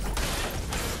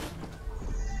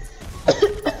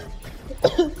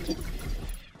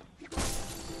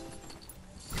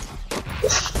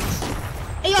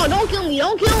 Hey, yo, don't kill me.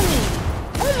 Don't kill me.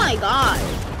 Oh, my God.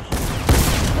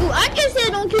 Dude, I just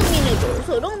said don't kill me, nigga.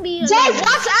 So don't be... Jace,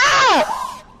 watch out!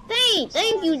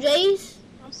 Thank you, Jace.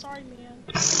 I'm sorry, man.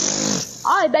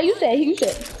 Alright, bet you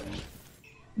said.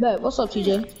 Bet, what's up,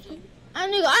 TJ?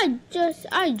 Nigga,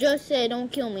 I just said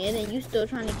don't kill me, and then you still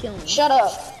trying to kill me. Shut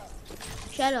up.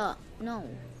 Shut up. No.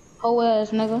 Whole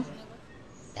ass nigga.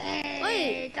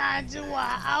 Wait. Gotta do a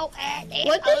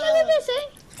What did nigga just say?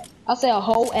 I said a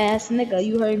whole ass nigga.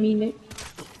 You heard me, nigga.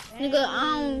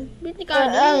 Nigga, you think I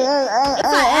did? If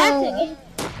I asked again.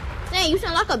 Dang, you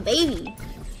sound like a baby.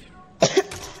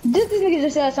 This nigga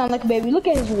just said I sound like a baby. Look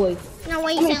at his voice. No,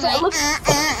 why you Okay, sound so like,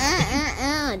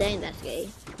 look- Dang, that's gay.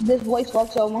 This voice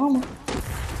fucks your mama.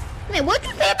 Man, what you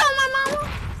say about my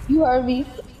mama? You heard me.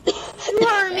 You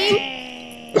heard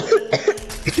me?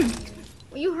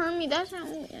 When you heard me, that's not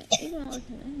you don't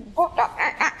listen to me.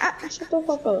 Shut the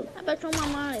fuck up. I bet your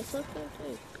mama is so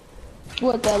too.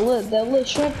 What, that little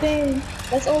shrimp thing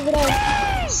that's over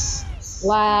there?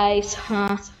 Lies,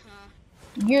 huh?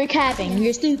 You're capping.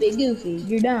 You're stupid, goofy.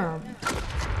 You're dumb.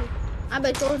 I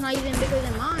bet yours not even bigger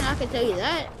than mine. I can tell you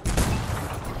that.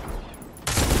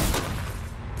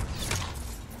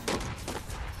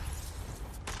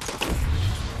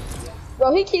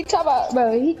 Bro, he keep talking about,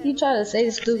 bro, he keep trying to say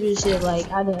the stupid shit like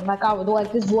I didn't, like I would,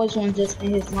 like this voice one just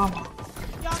in his mama.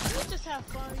 Y'all, can we just have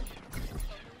fun?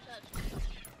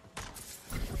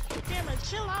 Cameron,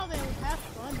 chill out and have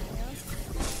fun, man.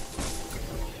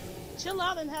 Chill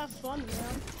out and have fun,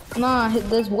 man. Nah,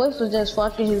 this voice was just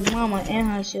fucking his mama and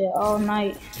her shit all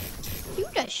night. You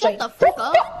just shut the fuck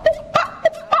up.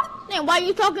 Then why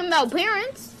you talking about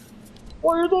parents?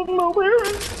 What are you talking about,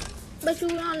 parents? Bet you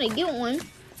want to get one.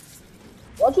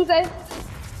 What you say?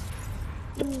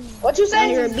 What you None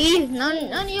of your say? beef,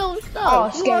 none of your Oh,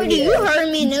 stuff. scary. You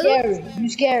heard me, You nigga. scary. You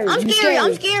scary. I'm You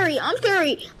scary. I'm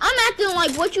scary. I'm acting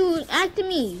like what you acting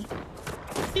me.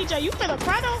 DJ, you finna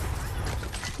cry though?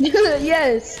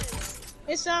 Yes.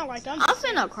 It sound like I'm I'm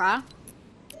finna cry.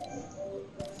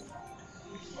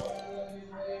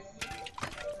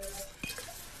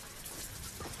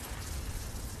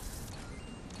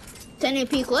 Ten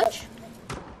AP clutch.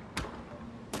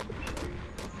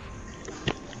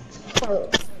 Bro,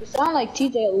 you sound like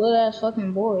TJ a little ass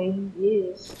fucking boy. He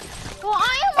is. Well,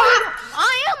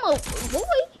 I am a boy.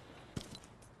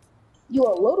 You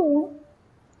a little one.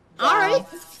 All right.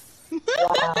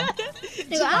 Wow.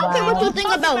 Nigga, I don't care what you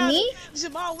think about me.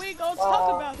 Jamal, we ain't gonna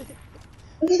talk about it.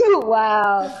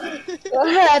 Wow.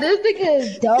 Yeah, this nigga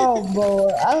is dumb, bro.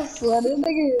 I swear, this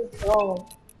nigga is dumb.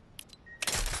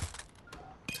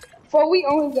 For we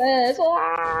on his ass.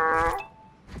 Ah.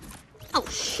 Oh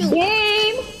shoot.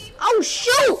 Game. Oh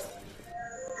shoot.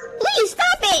 Please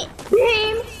stop it.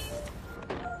 Beam!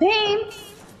 Beam!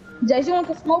 Jace, you want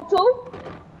to smoke too?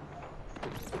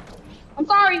 I'm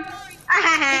sorry.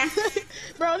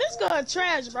 Bro, this gun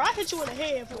trash, bro. I hit you in the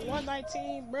head for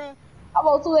 119, bro. How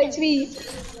about 2 HP?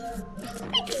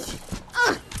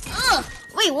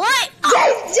 Wait, what?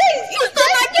 Jace! You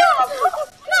stole my kill.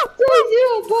 No. Jace, you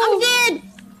a I'm bum. dead.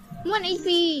 1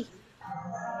 AP.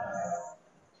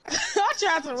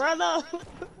 Tried to run up.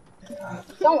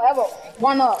 Don't ever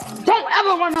run up. Don't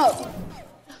ever run up.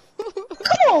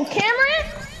 Come on, Cameron.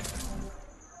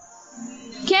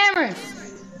 Cameron.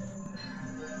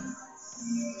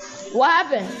 What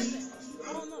happened?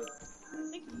 I don't know.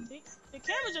 The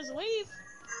camera just leave.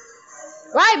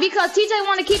 Right, because TJ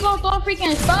want to keep on throwing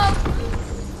freaking stuff.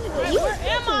 Wait, where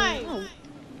am I?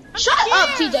 Shut up,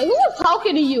 TJ. Who was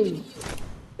talking to you?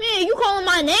 Man, you calling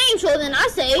my name, so then I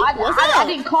say, what's I up?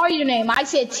 didn't call your name. I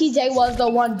said TJ was the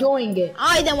one doing it.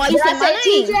 Alright, then why you said my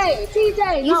name?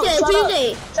 TJ. You No, said shut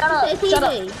TJ. up. Shut up. You said Shut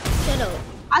TJ. up. Shut up.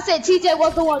 I said TJ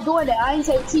was the one doing it. I didn't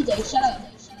say TJ. Shut up.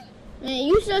 Man,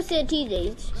 you just said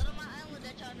TJ.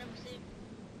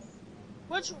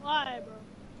 Which lie,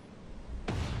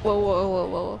 Whoa, bro? whoa, whoa,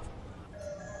 whoa.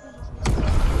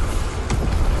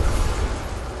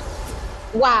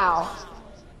 Wow.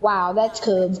 Wow, that's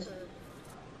good.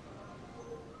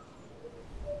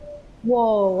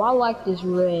 Whoa, I like this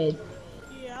red.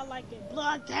 Yeah, I like it.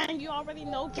 Blood gang, you already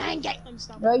know. Gang. Let me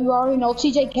stop. No, you already know.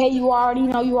 TJK, you already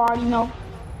know.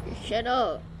 Shut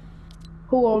up.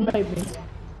 Who will make me?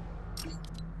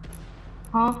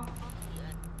 Huh?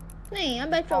 Man, I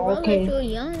bet your brother Okay. too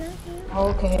young.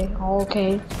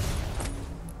 Okay.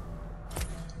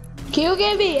 Can you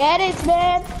give me edits,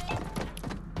 man?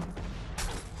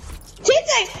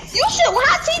 TJ, you should.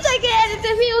 How TJ get edits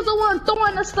if he was the one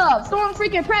throwing the stuff, throwing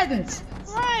freaking presents?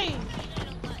 Right.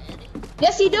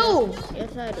 Yes, he do.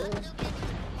 Yes, I do.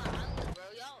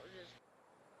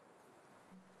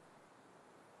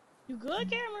 You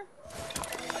good, Cameron?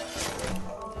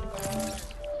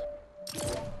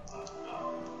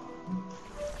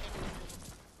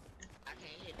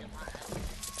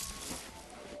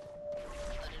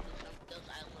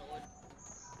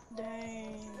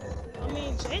 Dang. I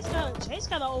mean, Chase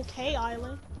got an okay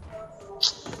island.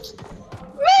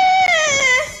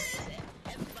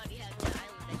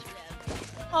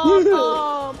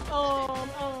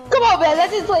 Come on, man.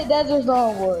 Let's just play Desert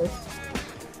Zone Wars.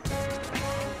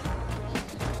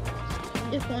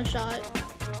 Just one shot.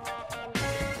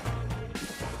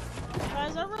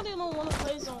 Guys, I really don't want to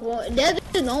play zone. Well, Desert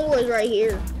Zone Wars right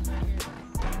here.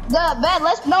 Man,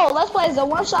 let's play the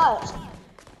one shot.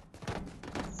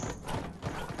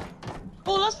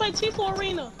 Oh, let's play T4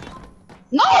 Arena.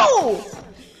 No!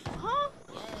 Huh?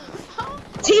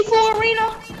 T4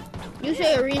 Arena? You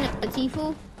say Arena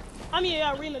Tifu? I mean,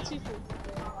 yeah, Arena T4.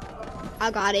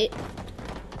 I got it.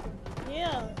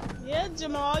 Yeah,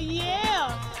 Jamal.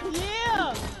 Yeah.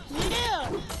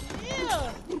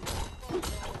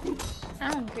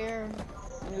 I don't care.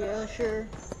 Yeah, sure.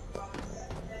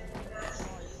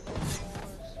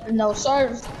 No,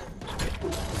 sir.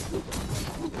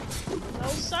 No,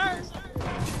 sir.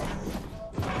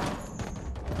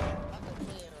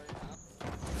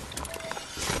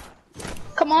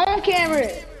 Come on, Cameron.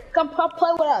 Come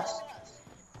play with us.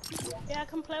 Yeah,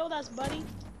 come play with us, buddy.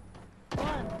 Come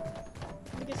on.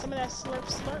 Let me get some of that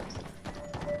slurp.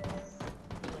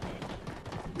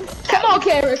 Come on,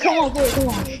 Cameron. Come on, boy. Come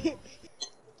on.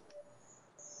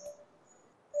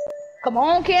 Come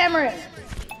on, Cameron.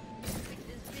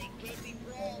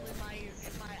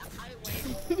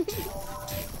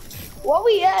 Where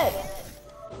we at?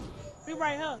 We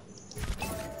right here.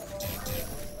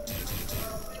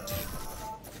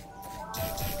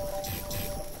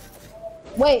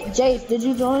 Wait, Jace, did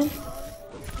you join?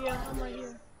 Yeah, I'm right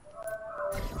here.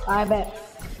 I bet.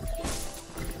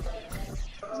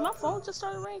 My phone just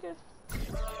started ringing.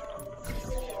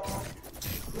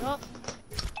 Yup.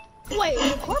 Wait,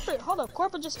 corporate. Hold up,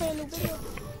 corporate just made a new video.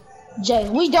 Jace,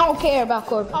 we don't care about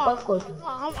corporate. Oh, Fuck corporate.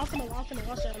 I'm finna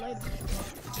watch that later.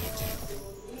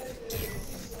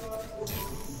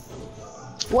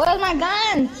 Where's my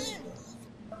guns?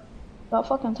 About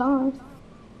fucking time.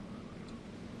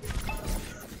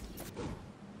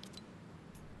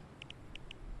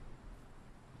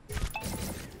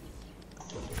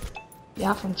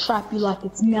 Yeah, I can trap you like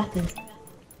it's nothing.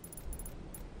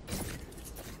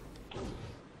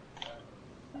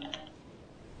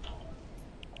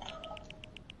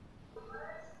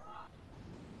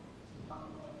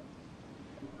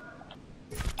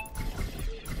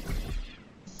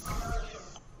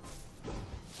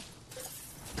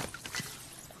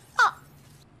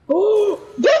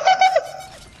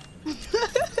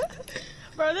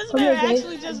 Bro, this Come man here, Jace.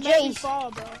 actually just made me Jace.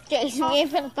 fall, bro. Jason, we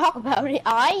ain't finna talk about it,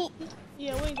 alright?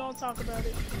 Yeah, we ain't gonna talk about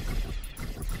it.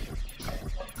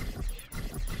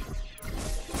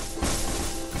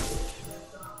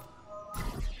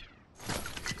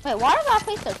 Wait, why did I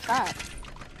place the trap?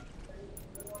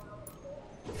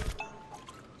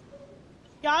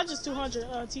 Yeah, I just 200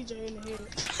 TJ in the head.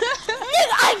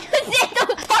 I just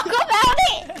didn't talk about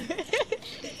it!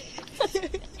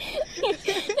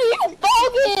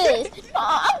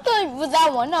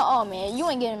 no, man, you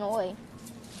ain't getting away.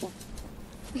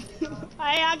 Hey,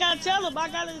 I gotta tell him. I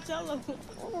gotta tell him.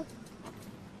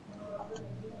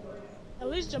 At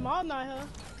least Jamal not here.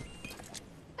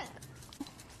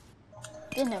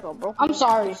 This nigga broke. I'm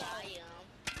sorry.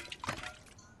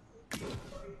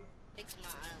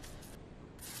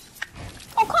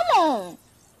 Oh, come on.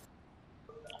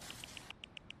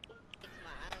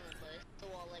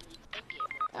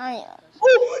 I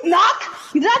Ooh, knock!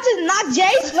 You not just knock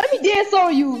Jace? Let me dance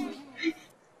on you.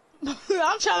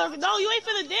 I'm trying to. No, you ain't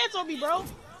finna dance on me, bro.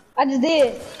 I just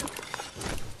did.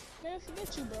 Man,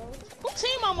 forget you, bro. What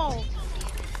team I'm on?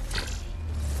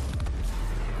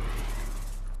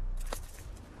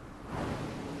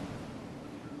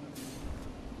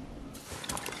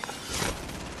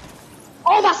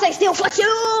 Oh, my say still for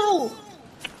you!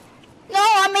 No,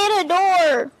 I made a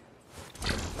door.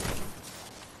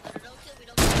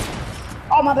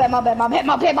 Oh, my bad.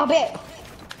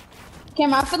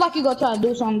 Cameron, I feel like you gonna try to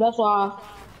do something, that's why.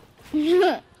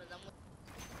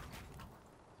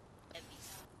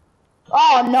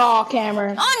 Oh, no,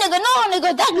 Cameron. Oh,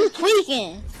 nigga, that's just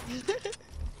tweaking.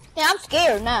 Yeah, I'm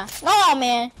scared now. No,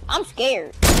 man, I'm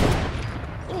scared.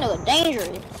 This nigga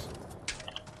dangerous.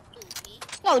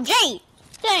 No, Jay.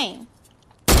 Dang.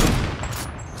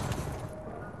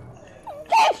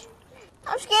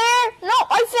 I'm scared. No,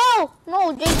 I fell.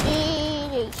 No, Jay.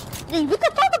 We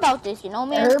could talk about this, you know,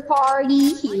 man. Third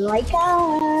party, here I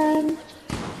come.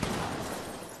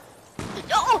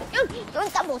 Oh, you're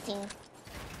double team.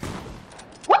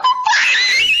 What the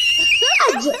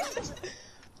fuck?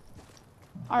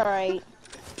 Alright.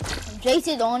 Jace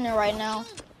is on there right now.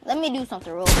 Let me do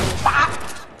something real quick. Bop.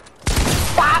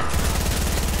 Bop.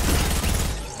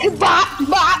 Bop.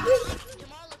 Bop.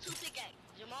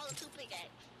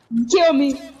 Kill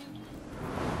me.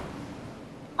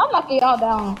 I'm knocking y'all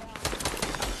down.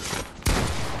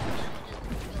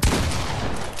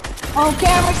 Oh,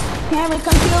 Cameron,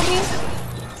 come kill me.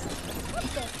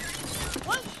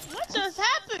 What just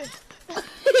happened?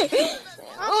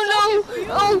 Oh no!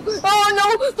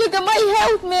 Look at my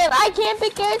health, man. I can't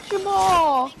pickaxe them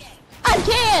all. I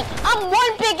can't. I'm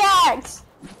one pickaxe.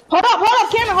 Hold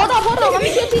up, Cameron. Hold up. Let me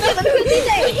kill TJ.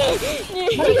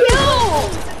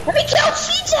 Let me kill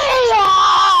TJ.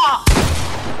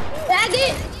 Bag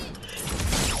it.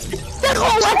 I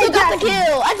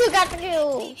took out the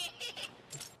kill.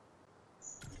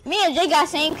 Me and Jay got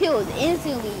same kills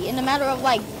instantly in a matter of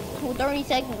like 30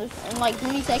 seconds, in like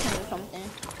 20 seconds or something.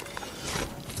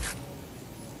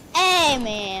 Hey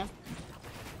man.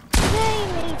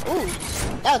 Ooh,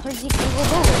 that was 360.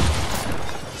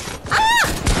 Ah!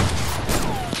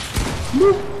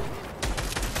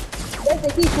 That's the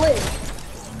key flip.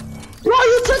 Bro,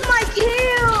 you took my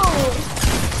kill.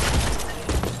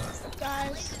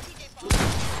 Guys.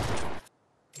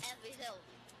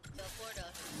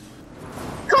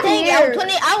 Come Dang, here.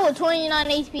 I was 29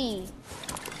 HP.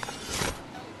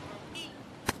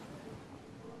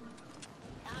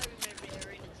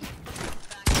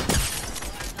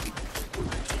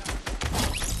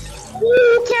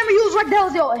 Ooh, Cameron, you was right there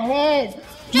with your head.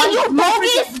 Jay, you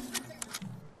bogus?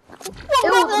 It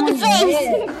was on the face.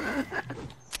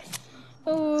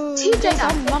 TJ,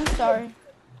 I'm sorry.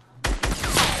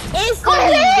 It's come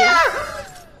here.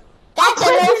 That's a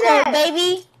no-scope, baby.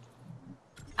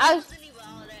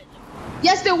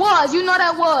 Yes, there was. You know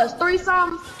that was.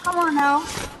 3-some. Come on now.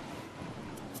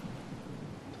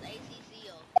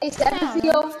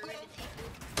 ACCO.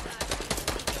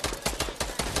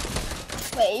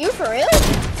 Wait, you for real?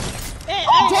 Hey,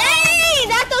 Dang,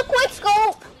 that's a quick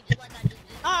scope.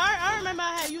 I remember I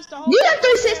had used to hold. You done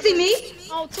 360 me.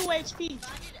 Oh, 2 HP.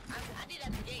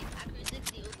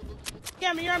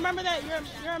 Cameron, you remember that? You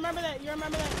remember that?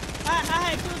 I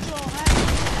had killed you on. I had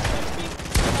killed you on 2 HP.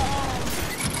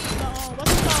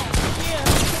 What's it called? Yeah.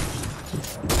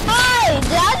 Hi,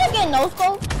 did I just get no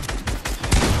scope?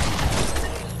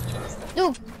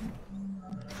 Dude.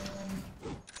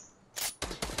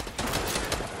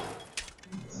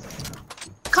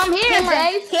 Come here,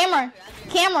 Dave.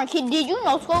 Cameron, did you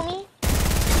no scope me?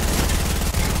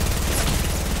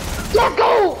 Let's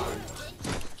go.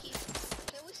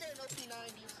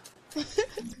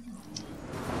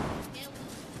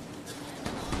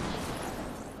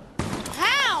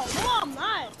 How? No, I'm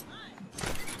not.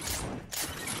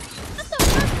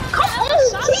 Come on,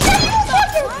 TJ, you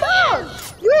fucking stuck.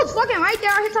 You was fucking right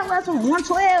there. I hit that last one.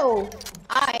 112.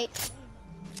 Alright.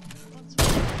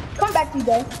 Come back, TJ.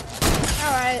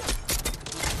 Alright.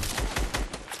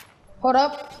 Hold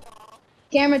up.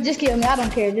 Cameron, just kill me. I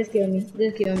don't care. Just kill me.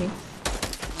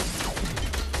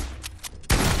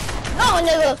 No,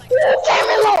 nigga.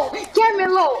 Cameron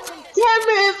low.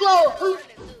 Cameron is low.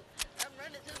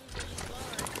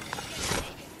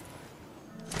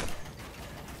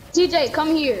 CJ,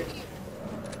 come here.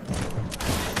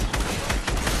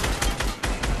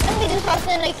 Let me just hop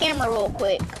in the camera real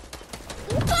quick.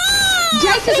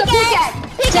 Jace is a pickaxe.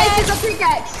 Jace is a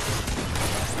pickaxe.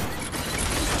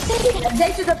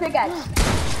 Jace is a pickaxe.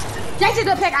 Jace is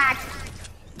a pickaxe.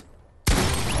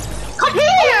 Come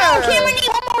here! Cameron need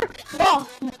one more. Bro.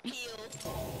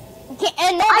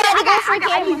 And nobody go for I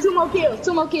Cameron. need 2 more kills.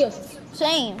 2 more kills.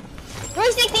 Same.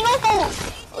 360 no go.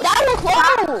 That was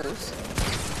close.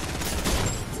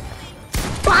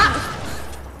 Bop.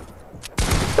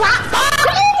 Bop.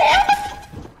 Come here!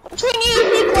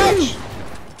 Trinity clutch.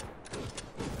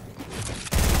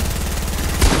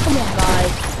 Come on,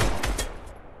 guys.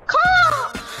 Come on!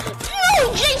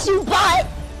 No, Jinx, you bot.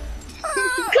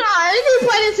 Come on, let me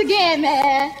play this again,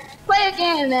 man. Play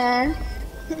again, man.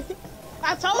 I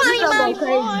told This you, stuff Mommy, go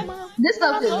crazy. This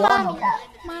stuff is wild.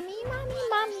 Mommy.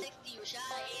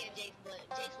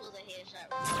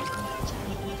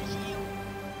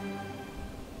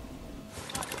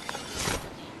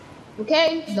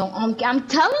 Okay, don't. I'm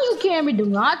telling you, Cameron, do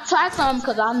not try something,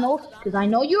 cause I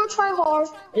know you're try hard,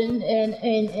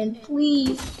 and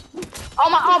please. Oh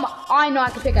my! I know I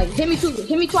can pick at you. Hit me too.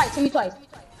 Hit me twice. I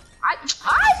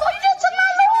thought you just took my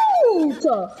loot.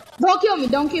 Don't kill me.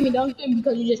 Don't kill me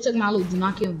because you just took my loot. Do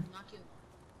not kill me.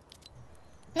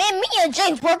 Man, me and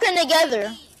Jake working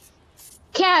together.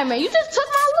 Cameron, you just took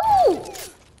my loot.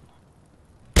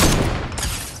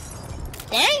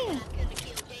 Dang.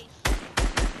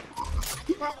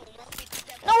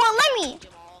 No one, let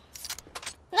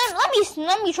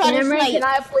me try Cameron, this can snipe.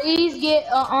 I please get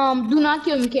do not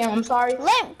kill me, Cameron. I'm sorry.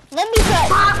 Let me try.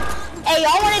 Hey,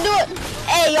 y'all wanna do it?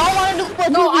 Hey, y'all wanna do it?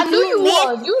 No, I knew you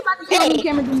was. You was about to kill me,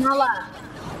 Cameron. Do not lie.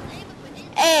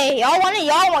 Hey, y'all wanna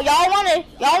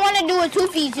do a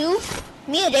 2v2?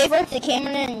 Me and Dave versus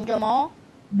Cameron and Jamal.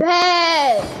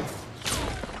 Bad.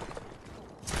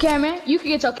 Cameron, you can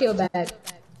get your kill back.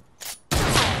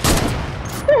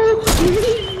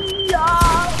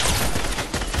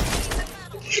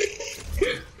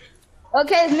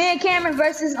 Okay, it's me and Cameron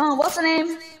versus what's her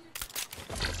name?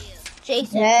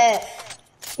 Jason. Yeah.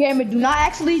 Cameron, do not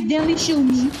accidentally shoot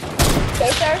me.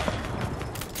 Okay, sir?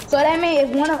 So that means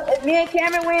if me and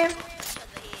Cameron win,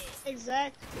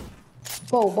 Exactly.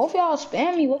 bro, both y'all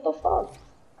spam me. What the fuck?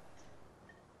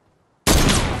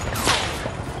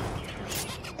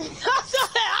 I saw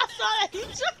that.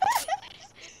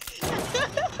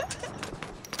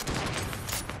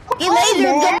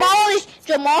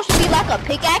 Jamal should be like a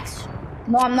pickaxe.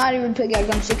 No, I'm not even pickaxe.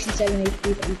 I'm 67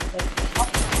 HP.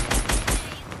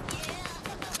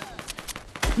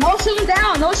 No shooting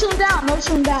down. No shooting down. No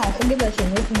shooting down. Forget that shit.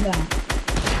 No shooting down.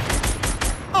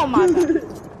 Oh my god.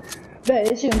 But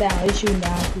it's shooting down. It's shooting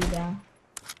down. It's shooting down.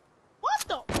 What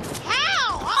the?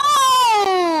 How?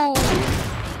 Oh!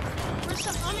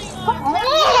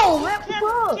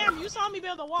 Cam, you saw me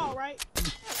build a wall, right?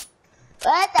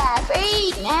 What the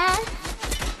freak, man?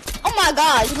 Oh my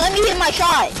gosh, let me hit my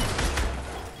shot.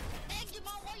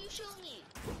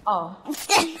 Oh.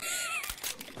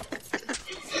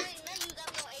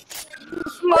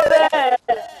 My bad.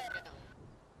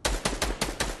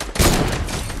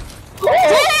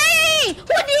 Dang! Who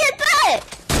did that?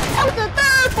 That was the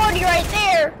third 40 right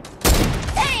there.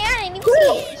 Dang, I didn't even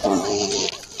see it.